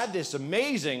they had this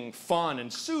amazing, fun,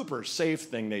 and super safe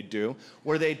thing they do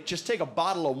where they just take a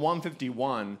bottle of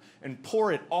 151 and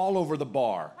pour it all over the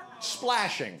bar,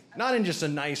 splashing, not in just a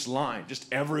nice line, just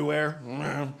everywhere.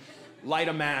 Light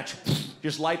a match,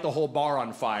 just light the whole bar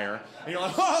on fire. And you're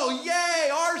like, oh,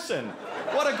 yay, arson.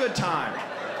 What a good time.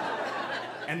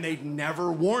 And they'd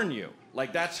never warn you.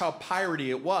 Like, that's how piratey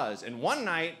it was. And one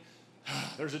night,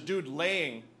 there's a dude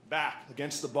laying back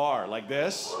against the bar like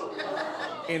this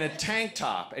in a tank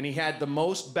top, and he had the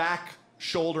most back,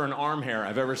 shoulder, and arm hair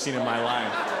I've ever seen in my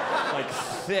life. Like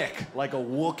thick, like a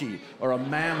Wookiee or a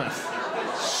mammoth.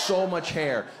 So much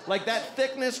hair. Like that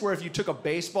thickness where if you took a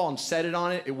baseball and set it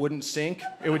on it, it wouldn't sink.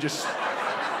 It would just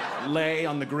lay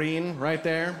on the green right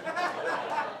there.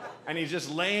 And he's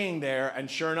just laying there, and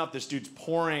sure enough, this dude's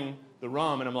pouring the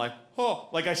rum, and I'm like, oh,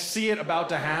 like I see it about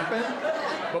to happen,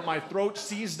 but my throat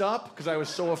seized up because I was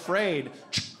so afraid.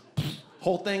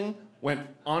 Whole thing went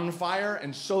on fire,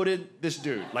 and so did this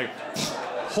dude. Like,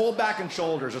 whole back and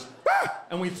shoulders, just,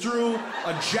 and we threw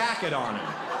a jacket on him.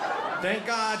 Thank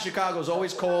God Chicago's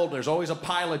always cold. There's always a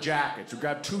pile of jackets. We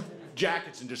grabbed 2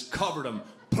 jackets and just covered them,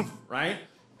 right?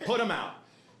 Put them out.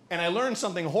 And I learned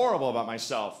something horrible about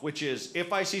myself, which is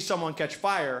if I see someone catch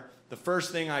fire, the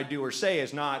first thing I do or say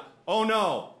is not, oh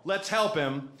no, let's help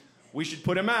him. We should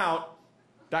put him out.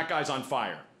 That guy's on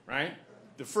fire, right?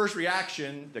 The first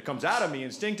reaction that comes out of me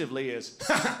instinctively is,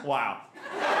 wow.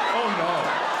 Oh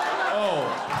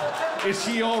no. Oh, is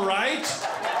he all right?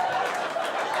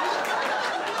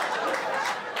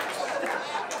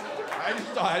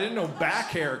 I didn't know back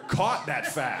hair caught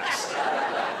that fast.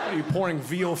 Are you pouring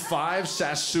VO5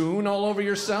 Sassoon all over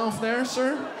yourself there,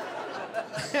 sir?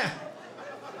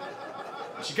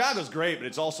 Chicago's great, but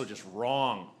it's also just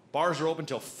wrong. Bars are open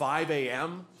till 5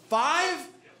 a.m. 5?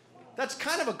 That's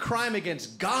kind of a crime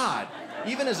against God.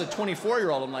 Even as a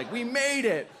 24-year-old, I'm like, we made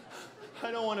it.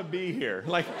 I don't want to be here.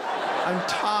 Like, I'm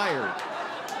tired.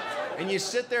 And you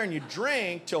sit there and you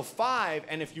drink till 5,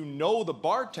 and if you know the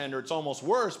bartender, it's almost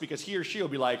worse because he or she will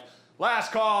be like,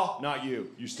 last call, not you,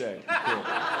 you stay. Cool.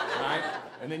 Right?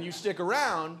 And then you stick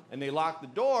around, and they lock the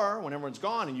door when everyone's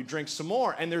gone, and you drink some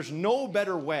more, and there's no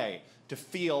better way to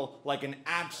feel like an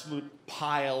absolute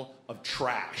pile of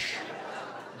trash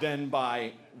than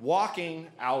by walking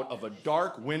out of a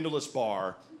dark, windowless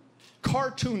bar,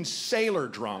 cartoon sailor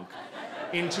drunk,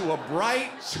 into a bright,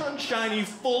 sunshiny,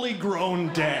 fully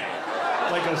grown day.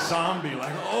 Like a zombie,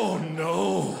 like, oh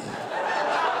no.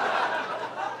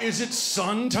 Is it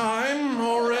sun time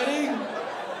already?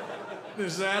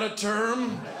 Is that a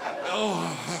term? Oh,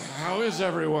 how is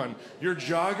everyone? You're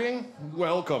jogging?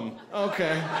 Welcome.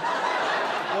 Okay.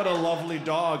 What a lovely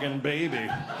dog and baby.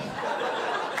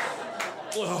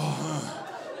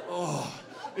 Oh,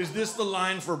 is this the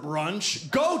line for brunch?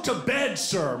 Go to bed,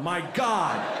 sir, my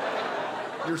God.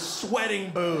 You're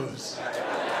sweating booze.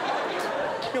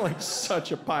 You're like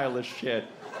such a pile of shit.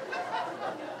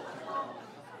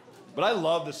 But I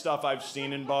love the stuff I've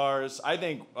seen in bars. I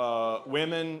think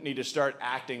women need to start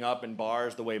acting up in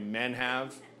bars the way men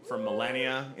have for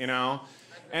millennia, you know?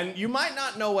 And you might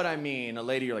not know what I mean. A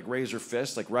lady, you're like, raise her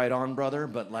fist, like, right on, brother.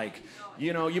 But like,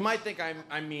 you know, you might think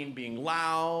I mean being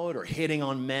loud or hitting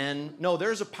on men. No,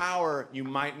 there's a power you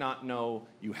might not know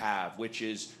you have, which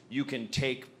is you can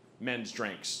take men's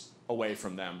drinks away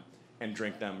from them and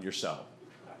drink them yourself.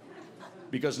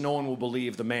 Because no one will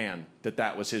believe the man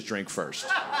that was his drink first.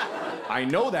 I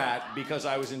know that because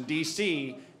I was in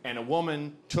D.C. and a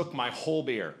woman took my whole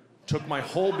beer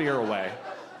away.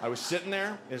 I was sitting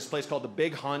there in this place called the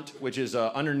Big Hunt, which is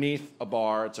underneath a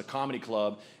bar. It's a comedy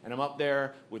club. And I'm up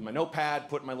there with my notepad,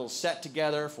 putting my little set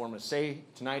together for what I'm going to say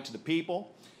tonight to the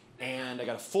people. And I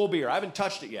got a full beer. I haven't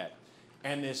touched it yet.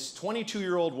 And this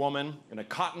 22-year-old woman in a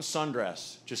cotton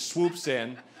sundress just swoops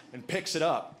in and picks it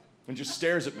up and just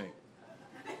stares at me.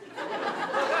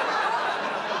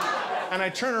 And I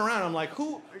turn around, I'm like,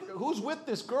 who's with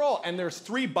this girl? And there's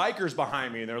 3 bikers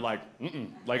behind me, and they're like,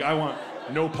 like, I want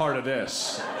no part of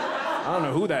this. I don't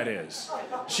know who that is.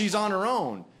 She's on her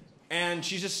own, and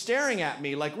she's just staring at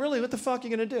me like, really, what the fuck are you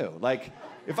gonna do? Like,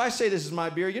 if I say this is my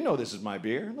beer, you know this is my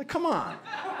beer. Like, come on.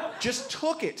 Just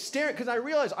took it, stare, because I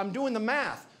realize I'm doing the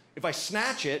math. If I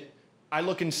snatch it, I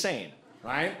look insane,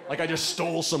 right? Like I just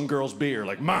stole some girl's beer,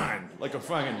 like mine, like a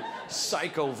fucking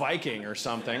psycho Viking or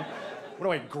something. What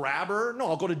do I grab her? No,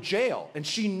 I'll go to jail. And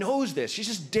she knows this. She's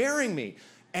just daring me.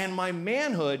 And my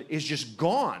manhood is just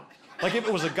gone. Like if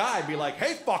it was a guy, I'd be like,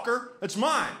 hey, fucker, it's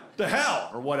mine. The hell?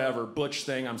 Or whatever butch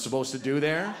thing I'm supposed to do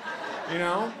there, you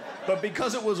know? But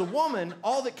because it was a woman,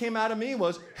 all that came out of me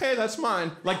was, hey, that's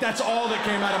mine. Like, that's all that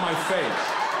came out of my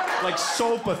face. Like,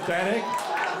 so pathetic.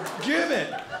 Give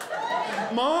it.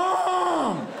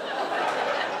 Mom!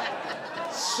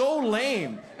 So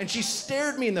lame. And she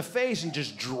stared me in the face and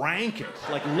just drank it,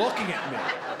 like looking at me.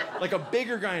 Like a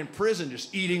bigger guy in prison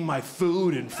just eating my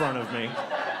food in front of me.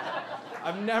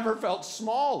 I've never felt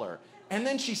smaller. And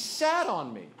then she sat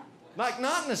on me. Like,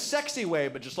 not in a sexy way,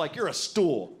 but just like, you're a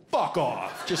stool. Fuck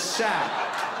off. Just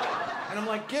sat. And I'm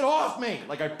like, get off me.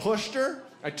 Like, I pushed her.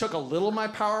 I took a little of my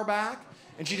power back.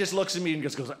 And she just looks at me and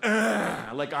just goes,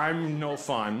 ugh, like I'm no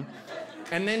fun.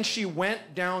 And then she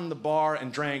went down the bar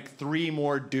and drank 3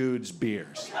 more dudes'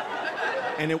 beers.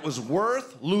 And it was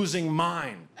worth losing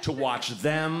mine to watch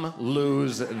them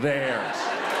lose theirs.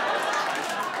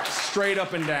 Straight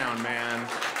up and down, man.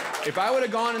 If I would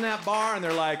have gone in that bar and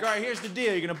they're like, all right, here's the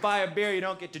deal. You're gonna buy a beer, you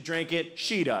don't get to drink it.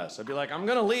 She does. I'd be like, I'm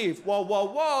gonna leave. Whoa, whoa,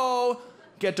 whoa.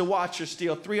 Get to watch her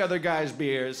steal 3 other guys'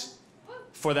 beers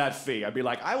for that fee. I'd be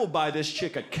like, I will buy this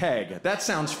chick a keg. That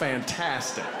sounds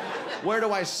fantastic. Where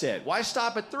do I sit? Why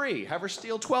stop at 3? Have her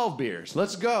steal 12 beers.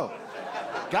 Let's go.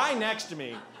 Guy next to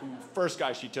me, first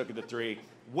guy she took at the 3,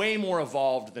 way more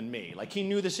evolved than me. Like, he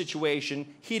knew the situation.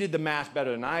 He did the math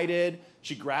better than I did.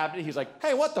 She grabbed it. He's like,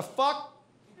 hey, what the fuck?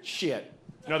 Shit.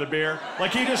 Another beer?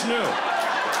 Like, he just knew.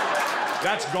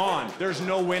 That's gone. There's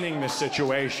no winning this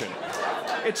situation.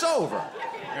 It's over,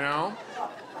 you know?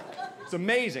 It's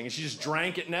amazing. And she just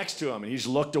drank it next to him, and he just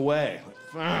looked away.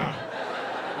 Like,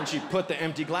 and she put the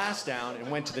empty glass down and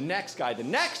went to the next guy. The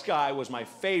next guy was my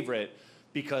favorite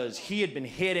because he had been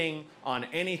hitting on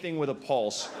anything with a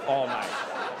pulse all night.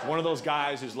 One of those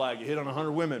guys who's like, you hit on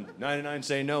 100 women, 99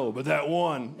 say no, but that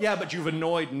one. Yeah, but you've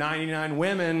annoyed 99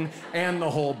 women and the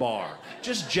whole bar.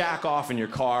 Just jack off in your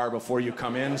car before you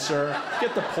come in, sir.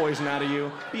 Get the poison out of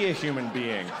you. Be a human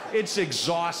being. It's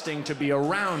exhausting to be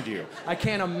around you. I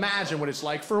can't imagine what it's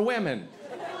like for women,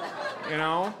 you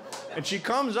know? And she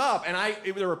comes up, and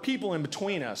there were people in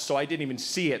between us, so I didn't even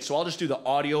see it. So I'll just do the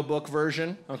audiobook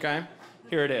version, okay?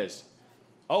 Here it is.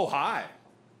 Oh, hi.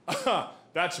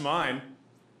 That's mine.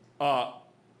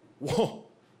 Whoa.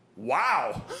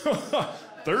 Wow.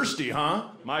 Thirsty,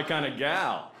 huh? My kind of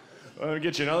gal. Let me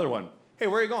get you another one. Hey,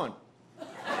 where are you going?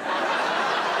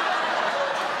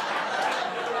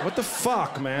 What the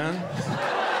fuck, man?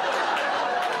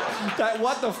 That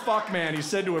what the fuck, man, he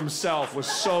said to himself was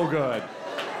so good.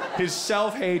 His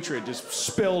self-hatred just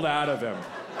spilled out of him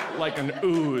like an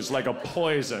ooze, like a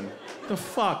poison. What the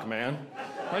fuck, man?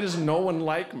 Why does no one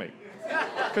like me?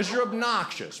 Because you're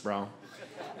obnoxious, bro.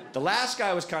 The last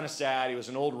guy was kind of sad. He was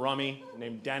an old rummy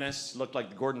named Dennis. He looked like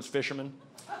the Gordon's fisherman.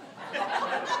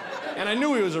 And I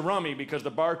knew he was a rummy because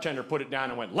the bartender put it down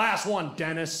and went, last one,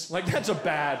 Dennis. Like, that's a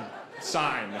bad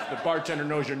sign. If the bartender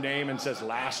knows your name and says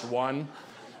last one,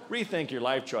 rethink your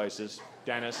life choices,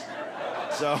 Dennis.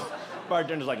 So,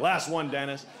 bartender's like, last one,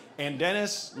 Dennis. And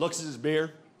Dennis looks at his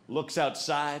beer, looks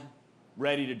outside,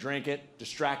 ready to drink it,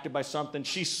 distracted by something.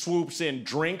 She swoops in,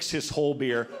 drinks his whole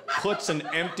beer, puts an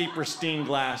empty, pristine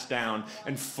glass down,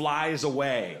 and flies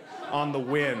away on the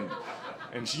wind.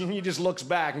 And he just looks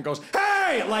back and goes,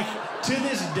 hey! Like, to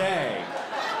this day,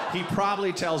 he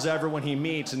probably tells everyone he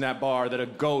meets in that bar that a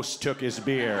ghost took his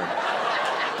beer.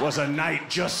 Was a night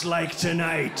just like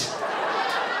tonight.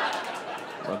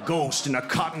 A ghost in a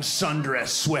cotton sundress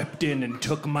swept in and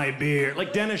took my beer.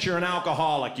 Like, Dennis, you're an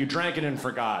alcoholic. You drank it and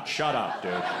forgot. Shut up,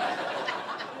 dude.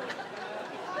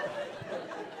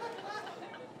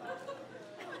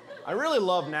 I really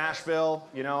love Nashville,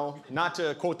 you know. Not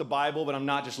to quote the Bible, but I'm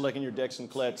not just licking your dicks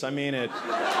and clits. I mean it.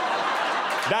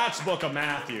 That's Book of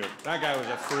Matthew. That guy was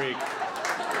a freak.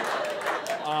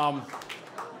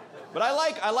 But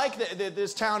I like that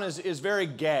this town is very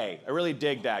gay. I really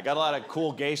dig that. Got a lot of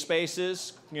cool gay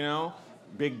spaces, you know,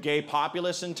 big gay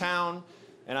populace in town.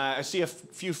 And I see a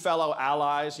few fellow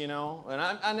allies, you know,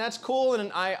 and that's cool.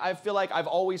 And I feel like I've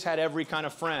always had every kind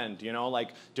of friend, you know,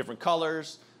 like different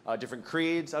colors, different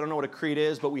creeds. I don't know what a creed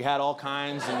is, but we had all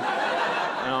kinds. And,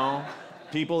 you know,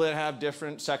 people that have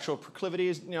different sexual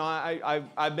proclivities. You know,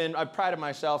 I've prided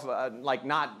myself like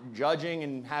not judging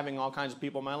and having all kinds of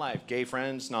people in my life, gay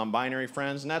friends, non-binary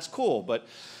friends, and that's cool. But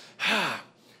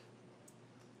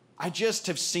I just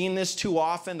have seen this too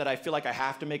often that I feel like I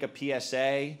have to make a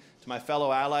PSA to my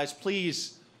fellow allies.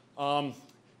 Please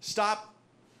stop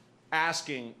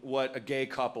asking what a gay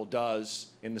couple does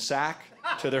in the sack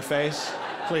to their face.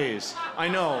 Please. I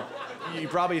know. You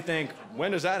probably think,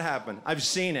 when does that happen? I've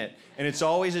seen it. And it's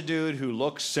always a dude who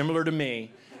looks similar to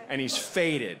me, and he's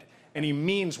faded, and he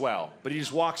means well, but he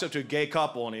just walks up to a gay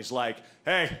couple, and he's like,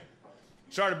 hey,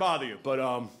 sorry to bother you,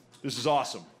 but this is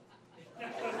awesome.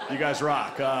 You guys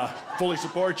rock. Fully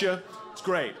support you. It's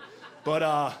great.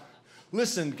 But,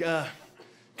 listen,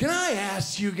 can I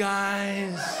ask you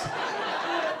guys?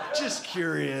 Just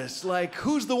curious, like,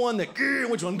 who's the one that,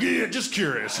 which one, just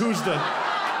curious, who's the...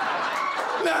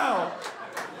 No!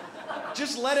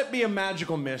 Just let it be a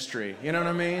magical mystery, you know what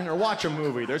I mean? Or watch a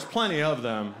movie, there's plenty of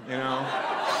them, you know?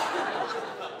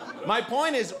 My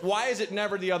point is, why is it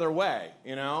never the other way,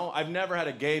 you know? I've never had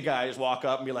a gay guy just walk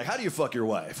up and be like, how do you fuck your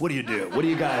wife? What do you do? What do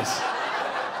you guys...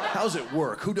 How's it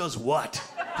work? Who does what?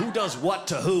 Who does what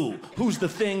to who? Who's the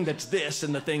thing that's this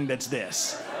and the thing that's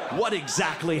this? What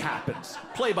exactly happens?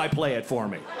 Play-by-play it for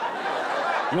me.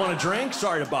 You want a drink?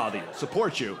 Sorry to bother you.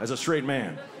 Support you as a straight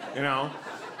man, you know?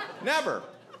 Never.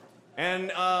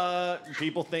 And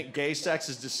people think gay sex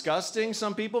is disgusting.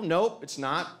 Some people, nope, it's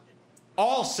not.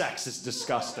 All sex is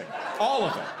disgusting. All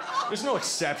of it. There's no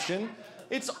exception.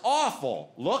 It's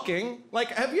awful looking. Like,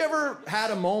 have you ever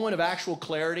had a moment of actual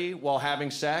clarity while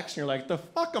having sex? And you're like, the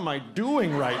fuck am I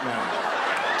doing right now?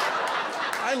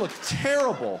 I look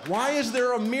terrible. Why is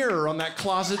there a mirror on that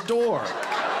closet door?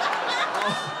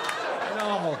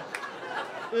 Oh,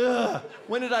 no. Ugh.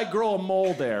 When did I grow a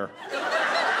mole there?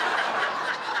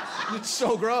 It's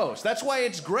so gross. That's why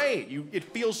it's great. It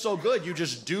feels so good. You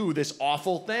just do this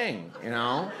awful thing, you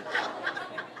know?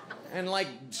 And, like,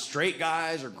 straight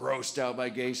guys are grossed out by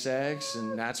gay sex,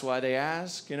 and that's why they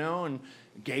ask, you know? And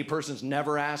a gay person's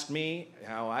never asked me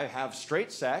how I have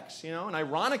straight sex, you know? And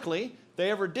ironically, if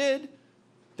they ever did,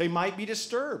 they might be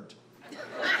disturbed.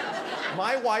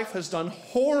 My wife has done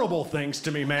horrible things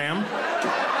to me, ma'am.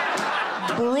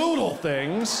 Brutal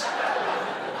things.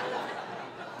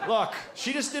 Look,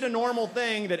 she just did a normal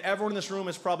thing that everyone in this room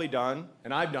has probably done,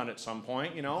 and I've done at some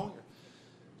point, you know?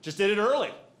 Just did it early.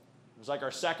 It was like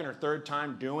our second or third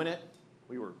time doing it.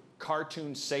 We were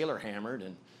cartoon sailor hammered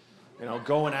and, you know,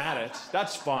 going at it.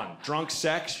 That's fun. Drunk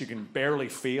sex you can barely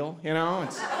feel, you know?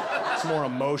 It's more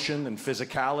emotion than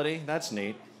physicality. That's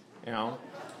neat, you know?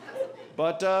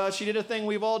 But she did a thing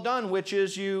we've all done, which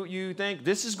is you think,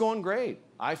 this is going great.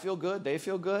 I feel good, they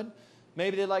feel good.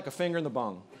 Maybe they like a finger in the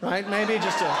bung, right? Maybe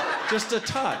just a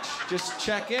touch. Just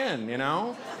check in, you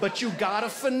know? But you gotta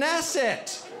finesse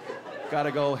it. Gotta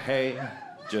go, hey,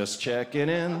 just checking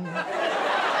in.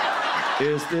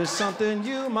 Is this something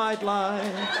you might like,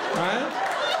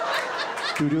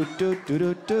 right?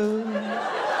 Do-do-do-do-do-do.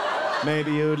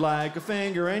 Maybe you'd like a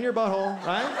finger in your butthole,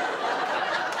 right?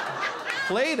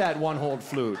 Play that one-holed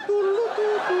flute.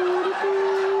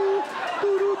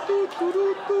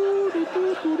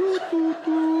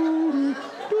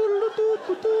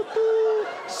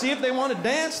 See if they want to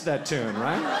dance to that tune,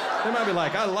 right? They might be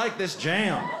like, I like this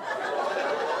jam.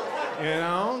 You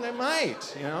know, they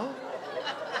might, you know?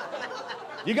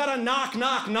 You gotta knock,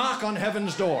 knock, knock on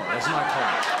heaven's door, that's my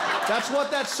point. That's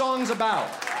what that song's about.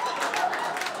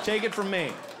 Take it from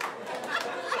me.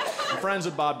 I'm friends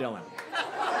with Bob Dylan.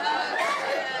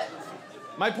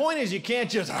 My point is you can't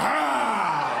just, like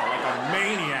a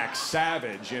maniac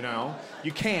savage, you know?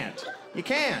 You can't. You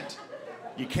can't.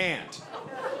 You can't.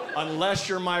 Unless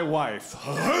you're my wife.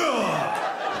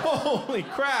 Holy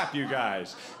crap, you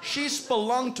guys. She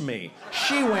spelunked me.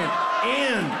 She went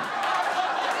in.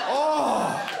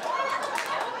 Oh.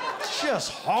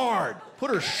 Just hard.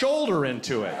 Put her shoulder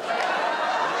into it.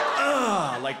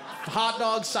 Like hot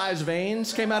dog-sized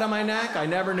veins came out of my neck I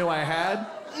never knew I had.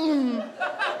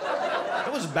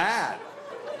 It was bad.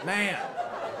 Man.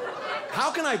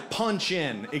 How can I punch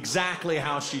in exactly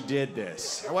how she did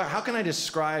this? How can I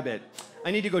describe it?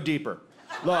 I need to go deeper.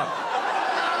 Look.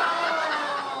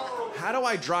 How do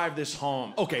I drive this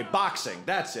home? Okay, boxing,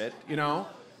 that's it, you know?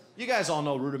 You guys all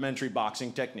know rudimentary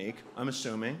boxing technique, I'm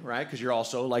assuming, right? Because you're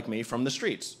also, like me, from the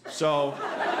streets. So,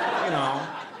 you know,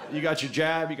 you got your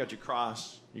jab, you got your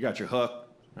cross, you got your hook,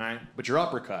 right? But your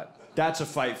uppercut, that's a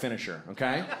fight finisher,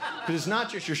 okay? Because it's not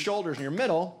just your shoulders and your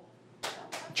middle,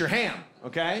 it's your hand,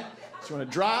 okay? So you want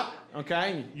to drop,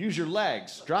 okay, and use your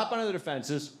legs. Drop under the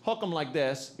defenses, hook them like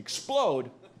this, explode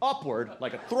upward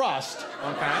like a thrust,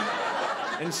 okay?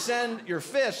 And send your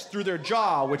fist through their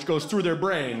jaw, which goes through their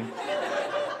brain.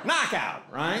 Knockout,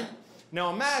 right?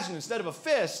 Now imagine, instead of a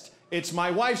fist, it's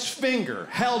my wife's finger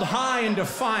held high and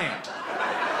defiant.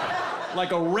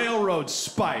 Like a railroad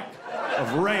spike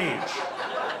of rage.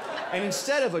 And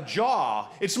instead of a jaw,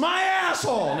 it's my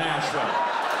asshole,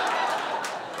 Nashville.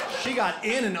 She got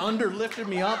in and under, lifted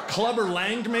me up, clubber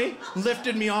langed me,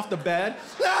 lifted me off the bed.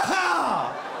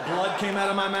 Ah! Blood came out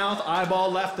of my mouth,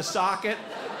 eyeball left the socket.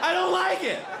 I don't like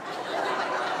it.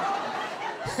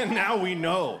 And now we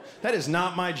know. That is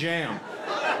not my jam.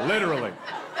 Literally.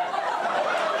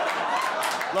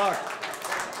 Look.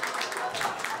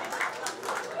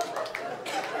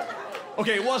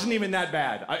 Okay, it wasn't even that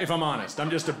bad, if I'm honest. I'm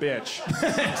just a bitch.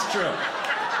 It's true.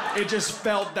 It just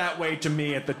felt that way to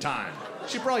me at the time.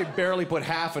 She probably barely put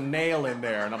half a nail in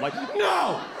there, and I'm like,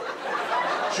 no!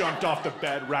 Jumped off the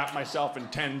bed, wrapped myself in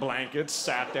 10 blankets,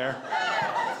 sat there.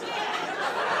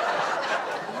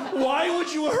 Why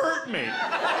would you hurt me?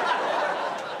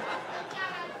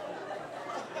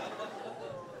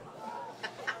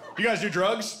 You guys do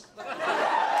drugs?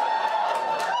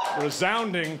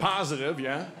 Resounding positive,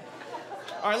 yeah.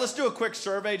 All right, let's do a quick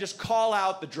survey. Just call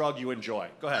out the drug you enjoy.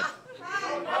 Go ahead.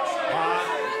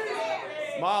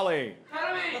 Molly.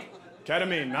 Ketamine.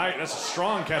 Ketamine, nice. That's a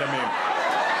strong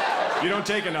ketamine. You don't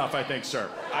take enough, I think, sir.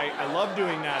 I love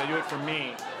doing that. I do it for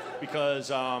me because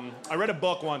I read a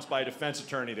book once by a defense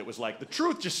attorney that was like, the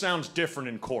truth just sounds different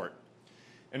in court.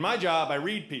 In my job, I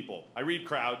read people. I read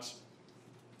crowds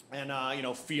and, you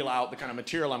know, feel out the kind of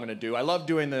material I'm going to do. I love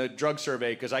doing the drug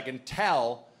survey because I can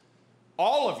tell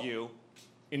all of you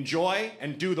enjoy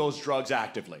and do those drugs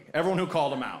actively. Everyone who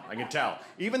called them out, I can tell.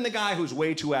 Even the guy who's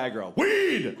way too aggro.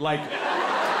 Weed! Like,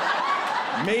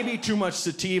 maybe too much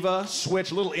sativa,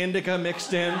 switch, a little indica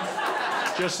mixed in.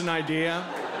 Just an idea.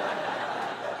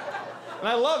 And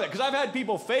I love it, because I've had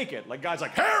people fake it. Like, guys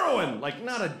like, heroin! Like,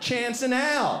 not a chance in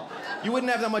hell. You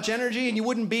wouldn't have that much energy and you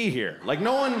wouldn't be here. Like,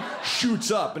 no one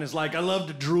shoots up and is like, I love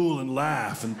to drool and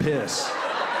laugh and piss.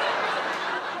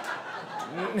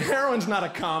 Heroin's not a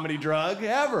comedy drug,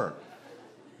 ever.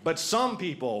 But some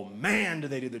people, man, do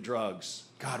they do the drugs.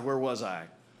 God, where was I?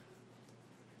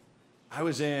 I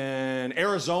was in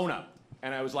Arizona,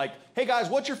 and I was like, hey guys,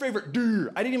 what's your favorite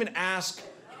drug? I didn't even ask,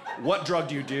 what drug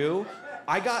do you do?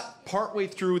 I got partway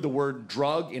through the word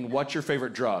drug in what's your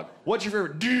favorite drug? What's your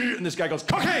favorite drug? And this guy goes,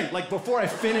 cocaine! Like before I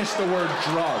finished the word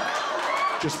drug.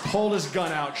 Just pulled his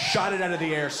gun out, shot it out of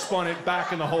the air, spun it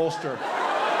back in the holster.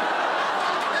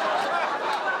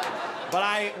 But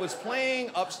I was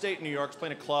playing upstate New York,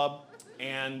 playing a club,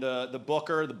 and the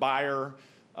booker, the buyer,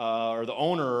 or the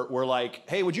owner were like,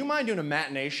 hey, would you mind doing a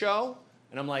matinee show?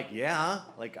 And I'm like, yeah,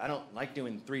 like I don't like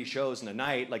doing 3 shows in a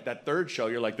night. Like that 3rd show,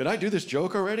 you're like, did I do this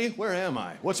joke already? Where am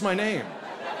I? What's my name?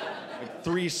 Like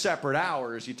 3 separate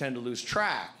hours, you tend to lose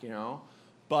track, you know?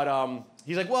 But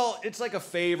he's like, well, it's like a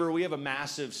favor. We have a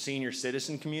massive senior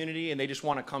citizen community, and they just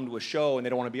want to come to a show, and they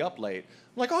don't want to be up late.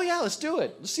 I'm like, oh yeah, let's do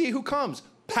it. Let's see who comes.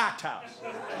 Packed house.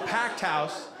 Packed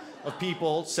house of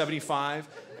people, 75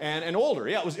 and older.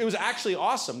 Yeah, it was actually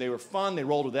awesome. They were fun. They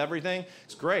rolled with everything.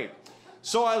 It's great.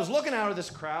 So I was looking out at this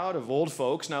crowd of old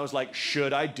folks, and I was like,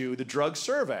 should I do the drug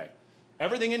survey?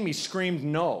 Everything in me screamed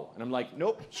no. And I'm like,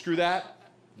 nope, screw that.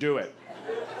 Do it.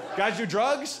 Guys do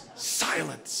drugs?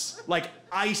 Silence. Like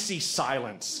icy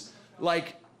silence.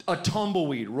 Like a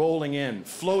tumbleweed rolling in,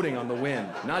 floating on the wind,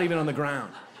 not even on the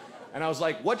ground. And I was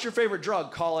like, what's your favorite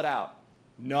drug? Call it out.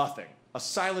 Nothing. A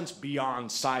silence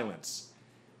beyond silence.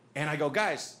 And I go,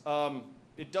 guys,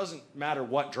 it doesn't matter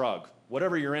what drug.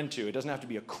 Whatever you're into, it doesn't have to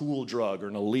be a cool drug or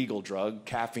an illegal drug.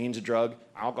 Caffeine's a drug,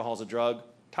 alcohol's a drug,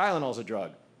 Tylenol's a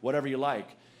drug, whatever you like.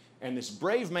 And this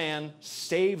brave man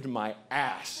saved my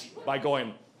ass by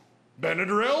going,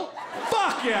 Benadryl?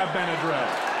 Fuck yeah,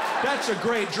 Benadryl. That's a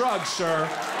great drug, sir.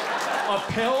 A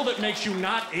pill that makes you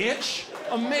not itch?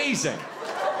 Amazing.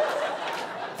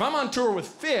 If I'm on tour with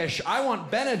Fish, I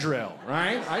want Benadryl,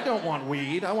 right? I don't want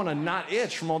weed. I want to not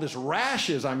itch from all this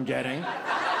rashes I'm getting.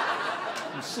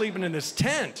 I'm sleeping in this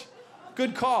tent.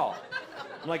 Good call.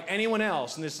 I'm like anyone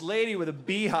else, and this lady with a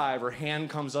beehive, her hand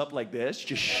comes up like this,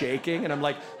 just shaking, and I'm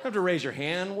like, you have to raise your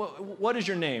hand. What is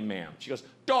your name, ma'am? She goes,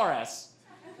 Doris.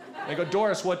 And I go,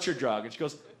 Doris, what's your drug? And she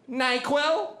goes,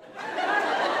 NyQuil.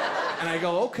 And I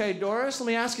go, okay, Doris, let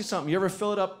me ask you something. You ever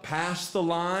fill it up past the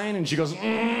line? And she goes,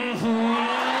 mm-hmm.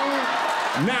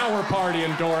 Now we're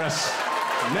partying, Doris.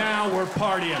 Now we're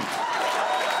partying.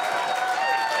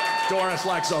 Doris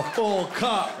likes a full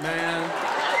cup, man.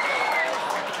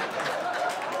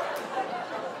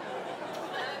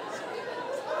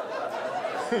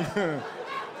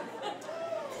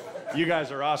 You guys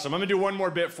are awesome. I'm gonna do one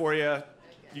more bit for you.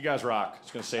 You guys rock.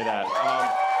 Just gonna say that.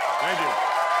 Thank you.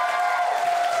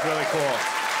 It's really cool.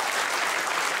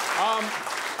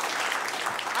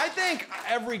 I think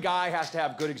every guy has to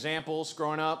have good examples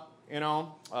growing up, you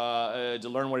know, to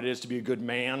learn what it is to be a good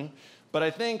man. But I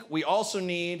think we also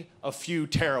need a few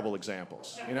terrible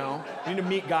examples, you know? We need to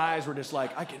meet guys who are just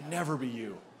like, I can never be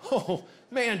you. Oh,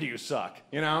 man, do you suck,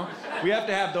 you know? We have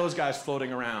to have those guys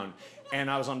floating around.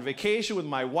 And I was on vacation with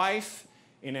my wife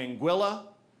in Anguilla.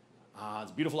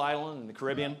 It's a beautiful island in the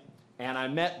Caribbean. And I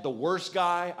met the worst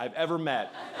guy I've ever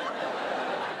met.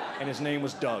 And his name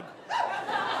was Doug.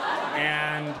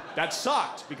 And that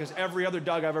sucked because every other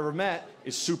Doug I've ever met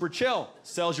is super chill.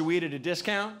 Sells you weed at a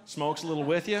discount, smokes a little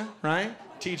with you, right?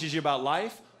 Teaches you about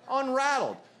life.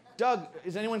 Unrattled. Doug,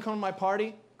 is anyone coming to my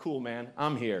party? Cool, man.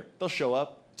 I'm here. They'll show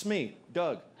up. It's me,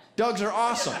 Doug. Dougs are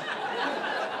awesome.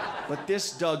 But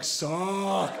this Doug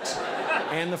sucked.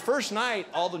 And the first night,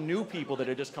 all the new people that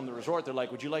had just come to the resort, they're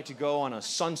like, would you like to go on a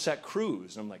sunset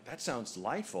cruise? And I'm like, that sounds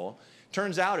delightful.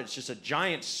 Turns out it's just a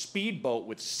giant speedboat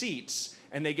with seats,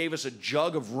 and they gave us a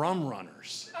jug of rum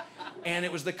runners. And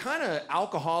it was the kind of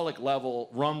alcoholic level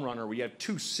rum runner where you have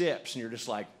 2 sips, and you're just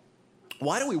like,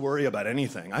 why do we worry about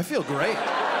anything? I feel great.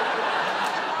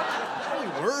 Why do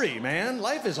we worry, man?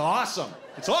 Life is awesome.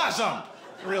 It's awesome.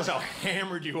 You realize how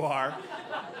hammered you are.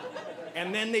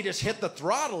 And then they just hit the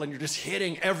throttle and you're just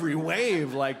hitting every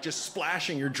wave, like just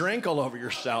splashing your drink all over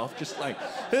yourself. Just like,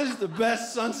 this is the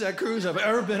best sunset cruise I've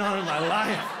ever been on in my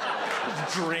life.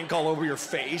 Just drink all over your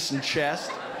face and chest.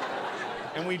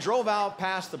 And we drove out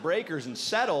past the breakers and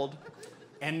settled.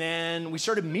 And then we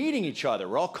started meeting each other.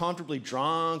 We're all comfortably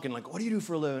drunk and like, what do you do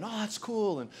for a living? Oh, that's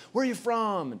cool. And where are you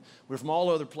from? And we're from all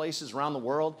other places around the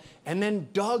world. And then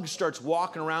Doug starts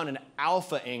walking around and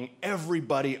alphaing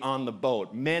everybody on the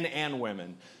boat, men and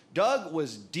women. Doug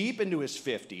was deep into his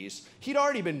 50s. He'd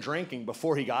already been drinking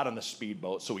before he got on the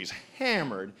speedboat, so he's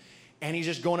hammered. And he's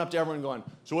just going up to everyone going,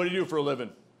 so what do you do for a living?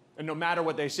 And no matter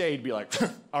what they say, he'd be like,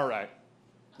 all right.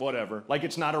 Whatever. Like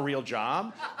it's not a real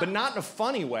job, but not in a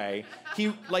funny way.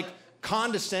 He like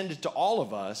condescended to all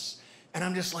of us, and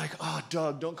I'm just like, oh,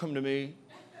 Doug, don't come to me.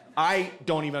 I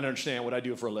don't even understand what I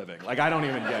do for a living. Like I don't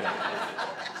even get it.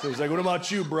 So he's like, what about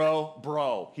you, bro?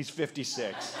 Bro, he's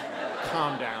 56.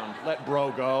 Calm down. Let bro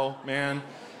go, man.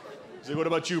 He's like, what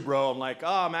about you, bro? I'm like,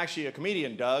 oh, I'm actually a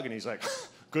comedian, Doug. And he's like,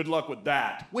 good luck with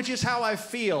that. Which is how I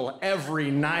feel every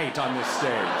night on this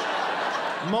stage.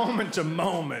 Moment to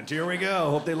moment. Here we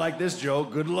go. Hope they like this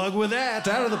joke. Good luck with that.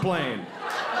 Out of the plane.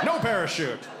 No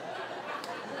parachute.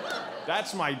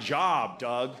 That's my job,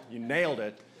 Doug. You nailed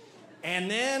it. And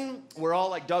then we're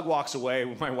all like, Doug walks away.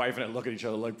 My wife and I look at each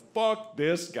other like, fuck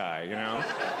this guy, you know?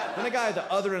 Then the guy at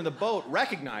the other end of the boat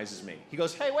recognizes me. He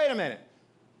goes, hey, wait a minute.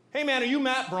 Hey, man, are you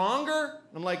Matt Braunger?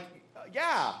 And I'm like,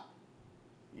 yeah.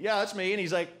 Yeah, that's me. And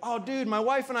he's like, oh, dude, my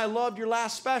wife and I loved your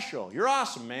last special. You're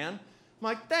awesome, man. I'm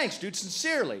like, thanks, dude,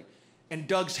 sincerely. And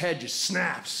Doug's head just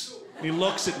snaps. And he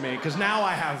looks at me, because now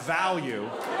I have value.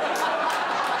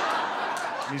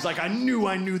 And he's like, I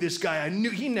knew this guy.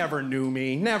 He never knew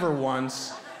me, never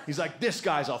once. He's like, this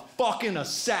guy's a fucking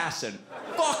assassin.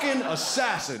 Fucking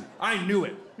assassin. I knew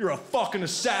it. You're a fucking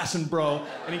assassin, bro.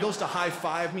 And he goes to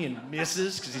high-five me and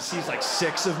misses, because he sees like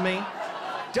 6 of me.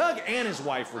 Doug and his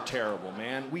wife were terrible,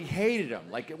 man. We hated him.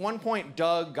 Like, at one point,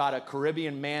 Doug got a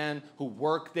Caribbean man who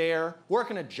worked there,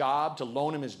 working a job to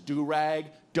loan him his do-rag.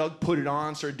 Doug put it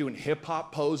on, started doing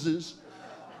hip-hop poses.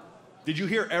 Did you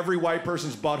hear every white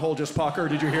person's butthole just pucker?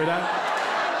 Did you hear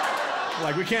that?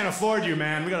 Like, we can't afford you,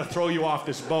 man. We gotta throw you off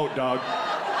this boat, Doug.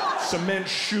 Cement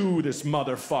shoe this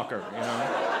motherfucker, you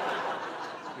know?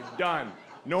 You're done.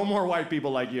 No more white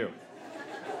people like you.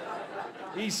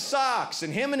 He sucks.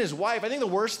 And him and his wife, I think the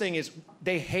worst thing is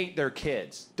they hate their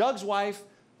kids. Doug's wife, at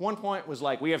one point, was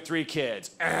like, we have 3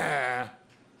 kids. And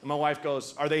my wife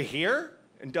goes, are they here?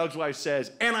 And Doug's wife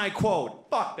says, and I quote,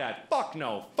 fuck that, fuck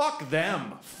no, fuck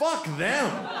them, fuck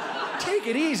them. Take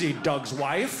it easy, Doug's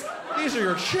wife. These are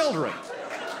your children.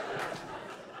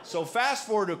 So fast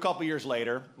forward to a couple years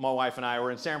later, my wife and I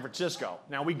were in San Francisco.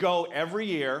 Now we go every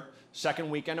year, second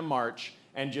weekend of March,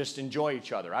 and just enjoy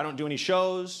each other. I don't do any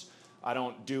shows. I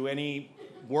don't do any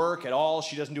work at all.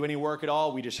 She doesn't do any work at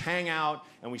all. We just hang out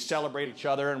and we celebrate each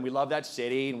other, and we love that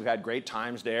city, and we've had great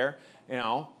times there, you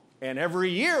know. And every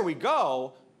year we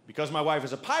go, because my wife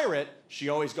is a pirate, she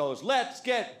always goes, let's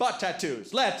get butt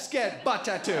tattoos. Let's get butt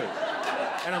tattoos.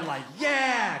 And I'm like,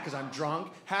 yeah, because I'm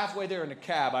drunk. Halfway there in the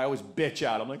cab, I always bitch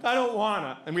out. I'm like, I don't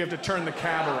wanna. And we have to turn the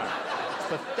cab around. It's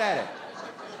pathetic.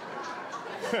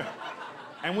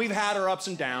 And we've had our ups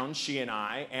and downs, she and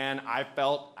I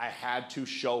felt I had to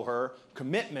show her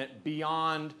commitment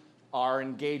beyond our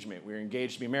engagement. We were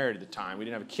engaged to be married at the time. We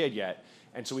didn't have a kid yet.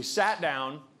 And so we sat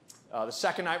down. The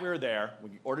second night we were there, we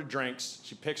ordered drinks.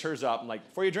 She picks hers up. I'm like,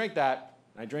 before you drink that,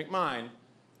 and I drink mine,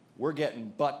 we're getting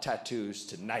butt tattoos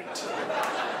tonight.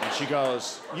 And she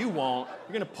goes, you won't.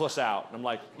 You're going to puss out. And I'm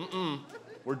like,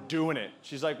 we're doing it.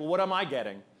 She's like, well, what am I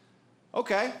getting?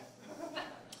 Okay.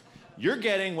 You're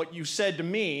getting what you said to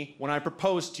me when I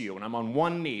proposed to you, and I'm on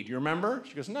one knee. Do you remember?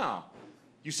 She goes, no.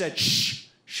 You said, shh.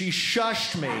 She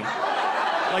shushed me.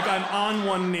 Like I'm on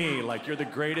one knee, like you're the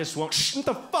greatest one. Shh, what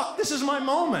the fuck? This is my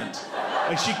moment.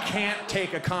 Like she can't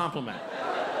take a compliment.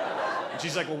 And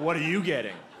she's like, well, what are you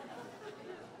getting?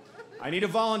 I need a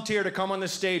volunteer to come on the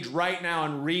stage right now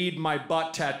and read my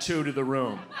butt tattoo to the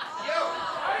room.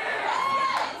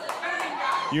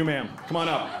 You, ma'am. Come on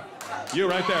up. You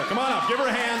right there. Come on up. Give her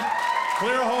a hand.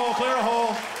 Clear a hole, clear a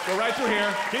hole. Go right through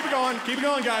here. Keep it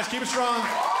going, guys. Keep it strong.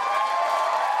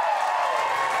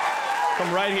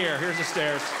 Come right here. Here's the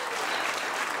stairs.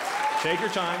 Take your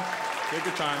time. Take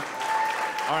your time.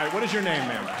 All right, what is your name,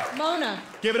 ma'am? Mona.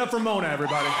 Give it up for Mona,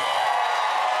 everybody.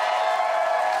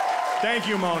 Thank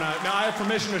you, Mona. Now I have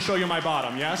permission to show you my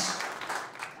bottom, yes?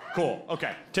 Cool,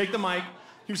 okay. Take the mic.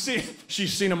 You see,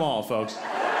 she's seen them all, folks.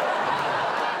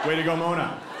 Way to go,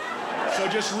 Mona. So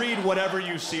just read whatever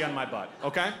you see on my butt,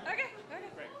 okay? Okay.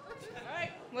 Great. All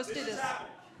right, let's do this.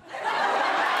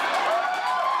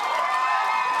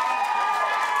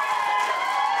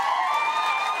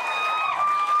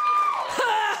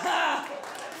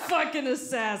 Fucking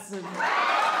assassin.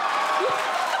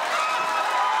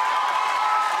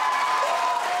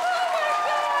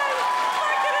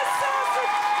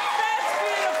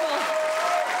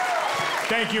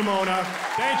 Thank you, Mona.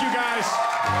 Thank you, guys.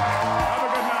 Have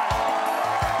a good night.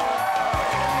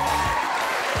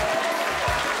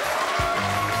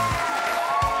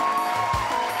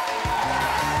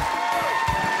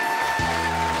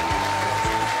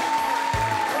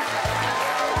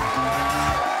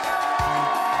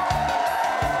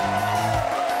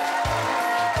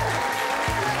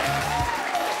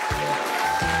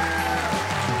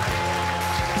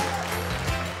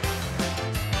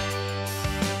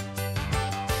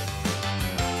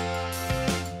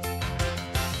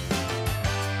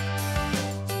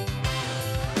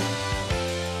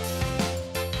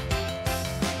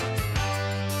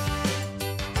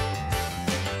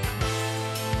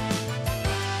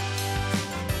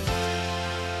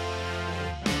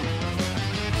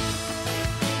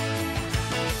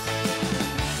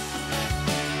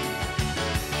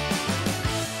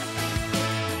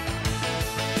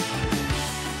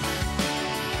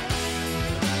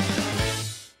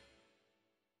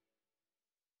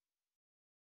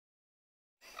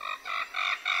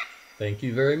 Thank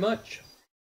you very much.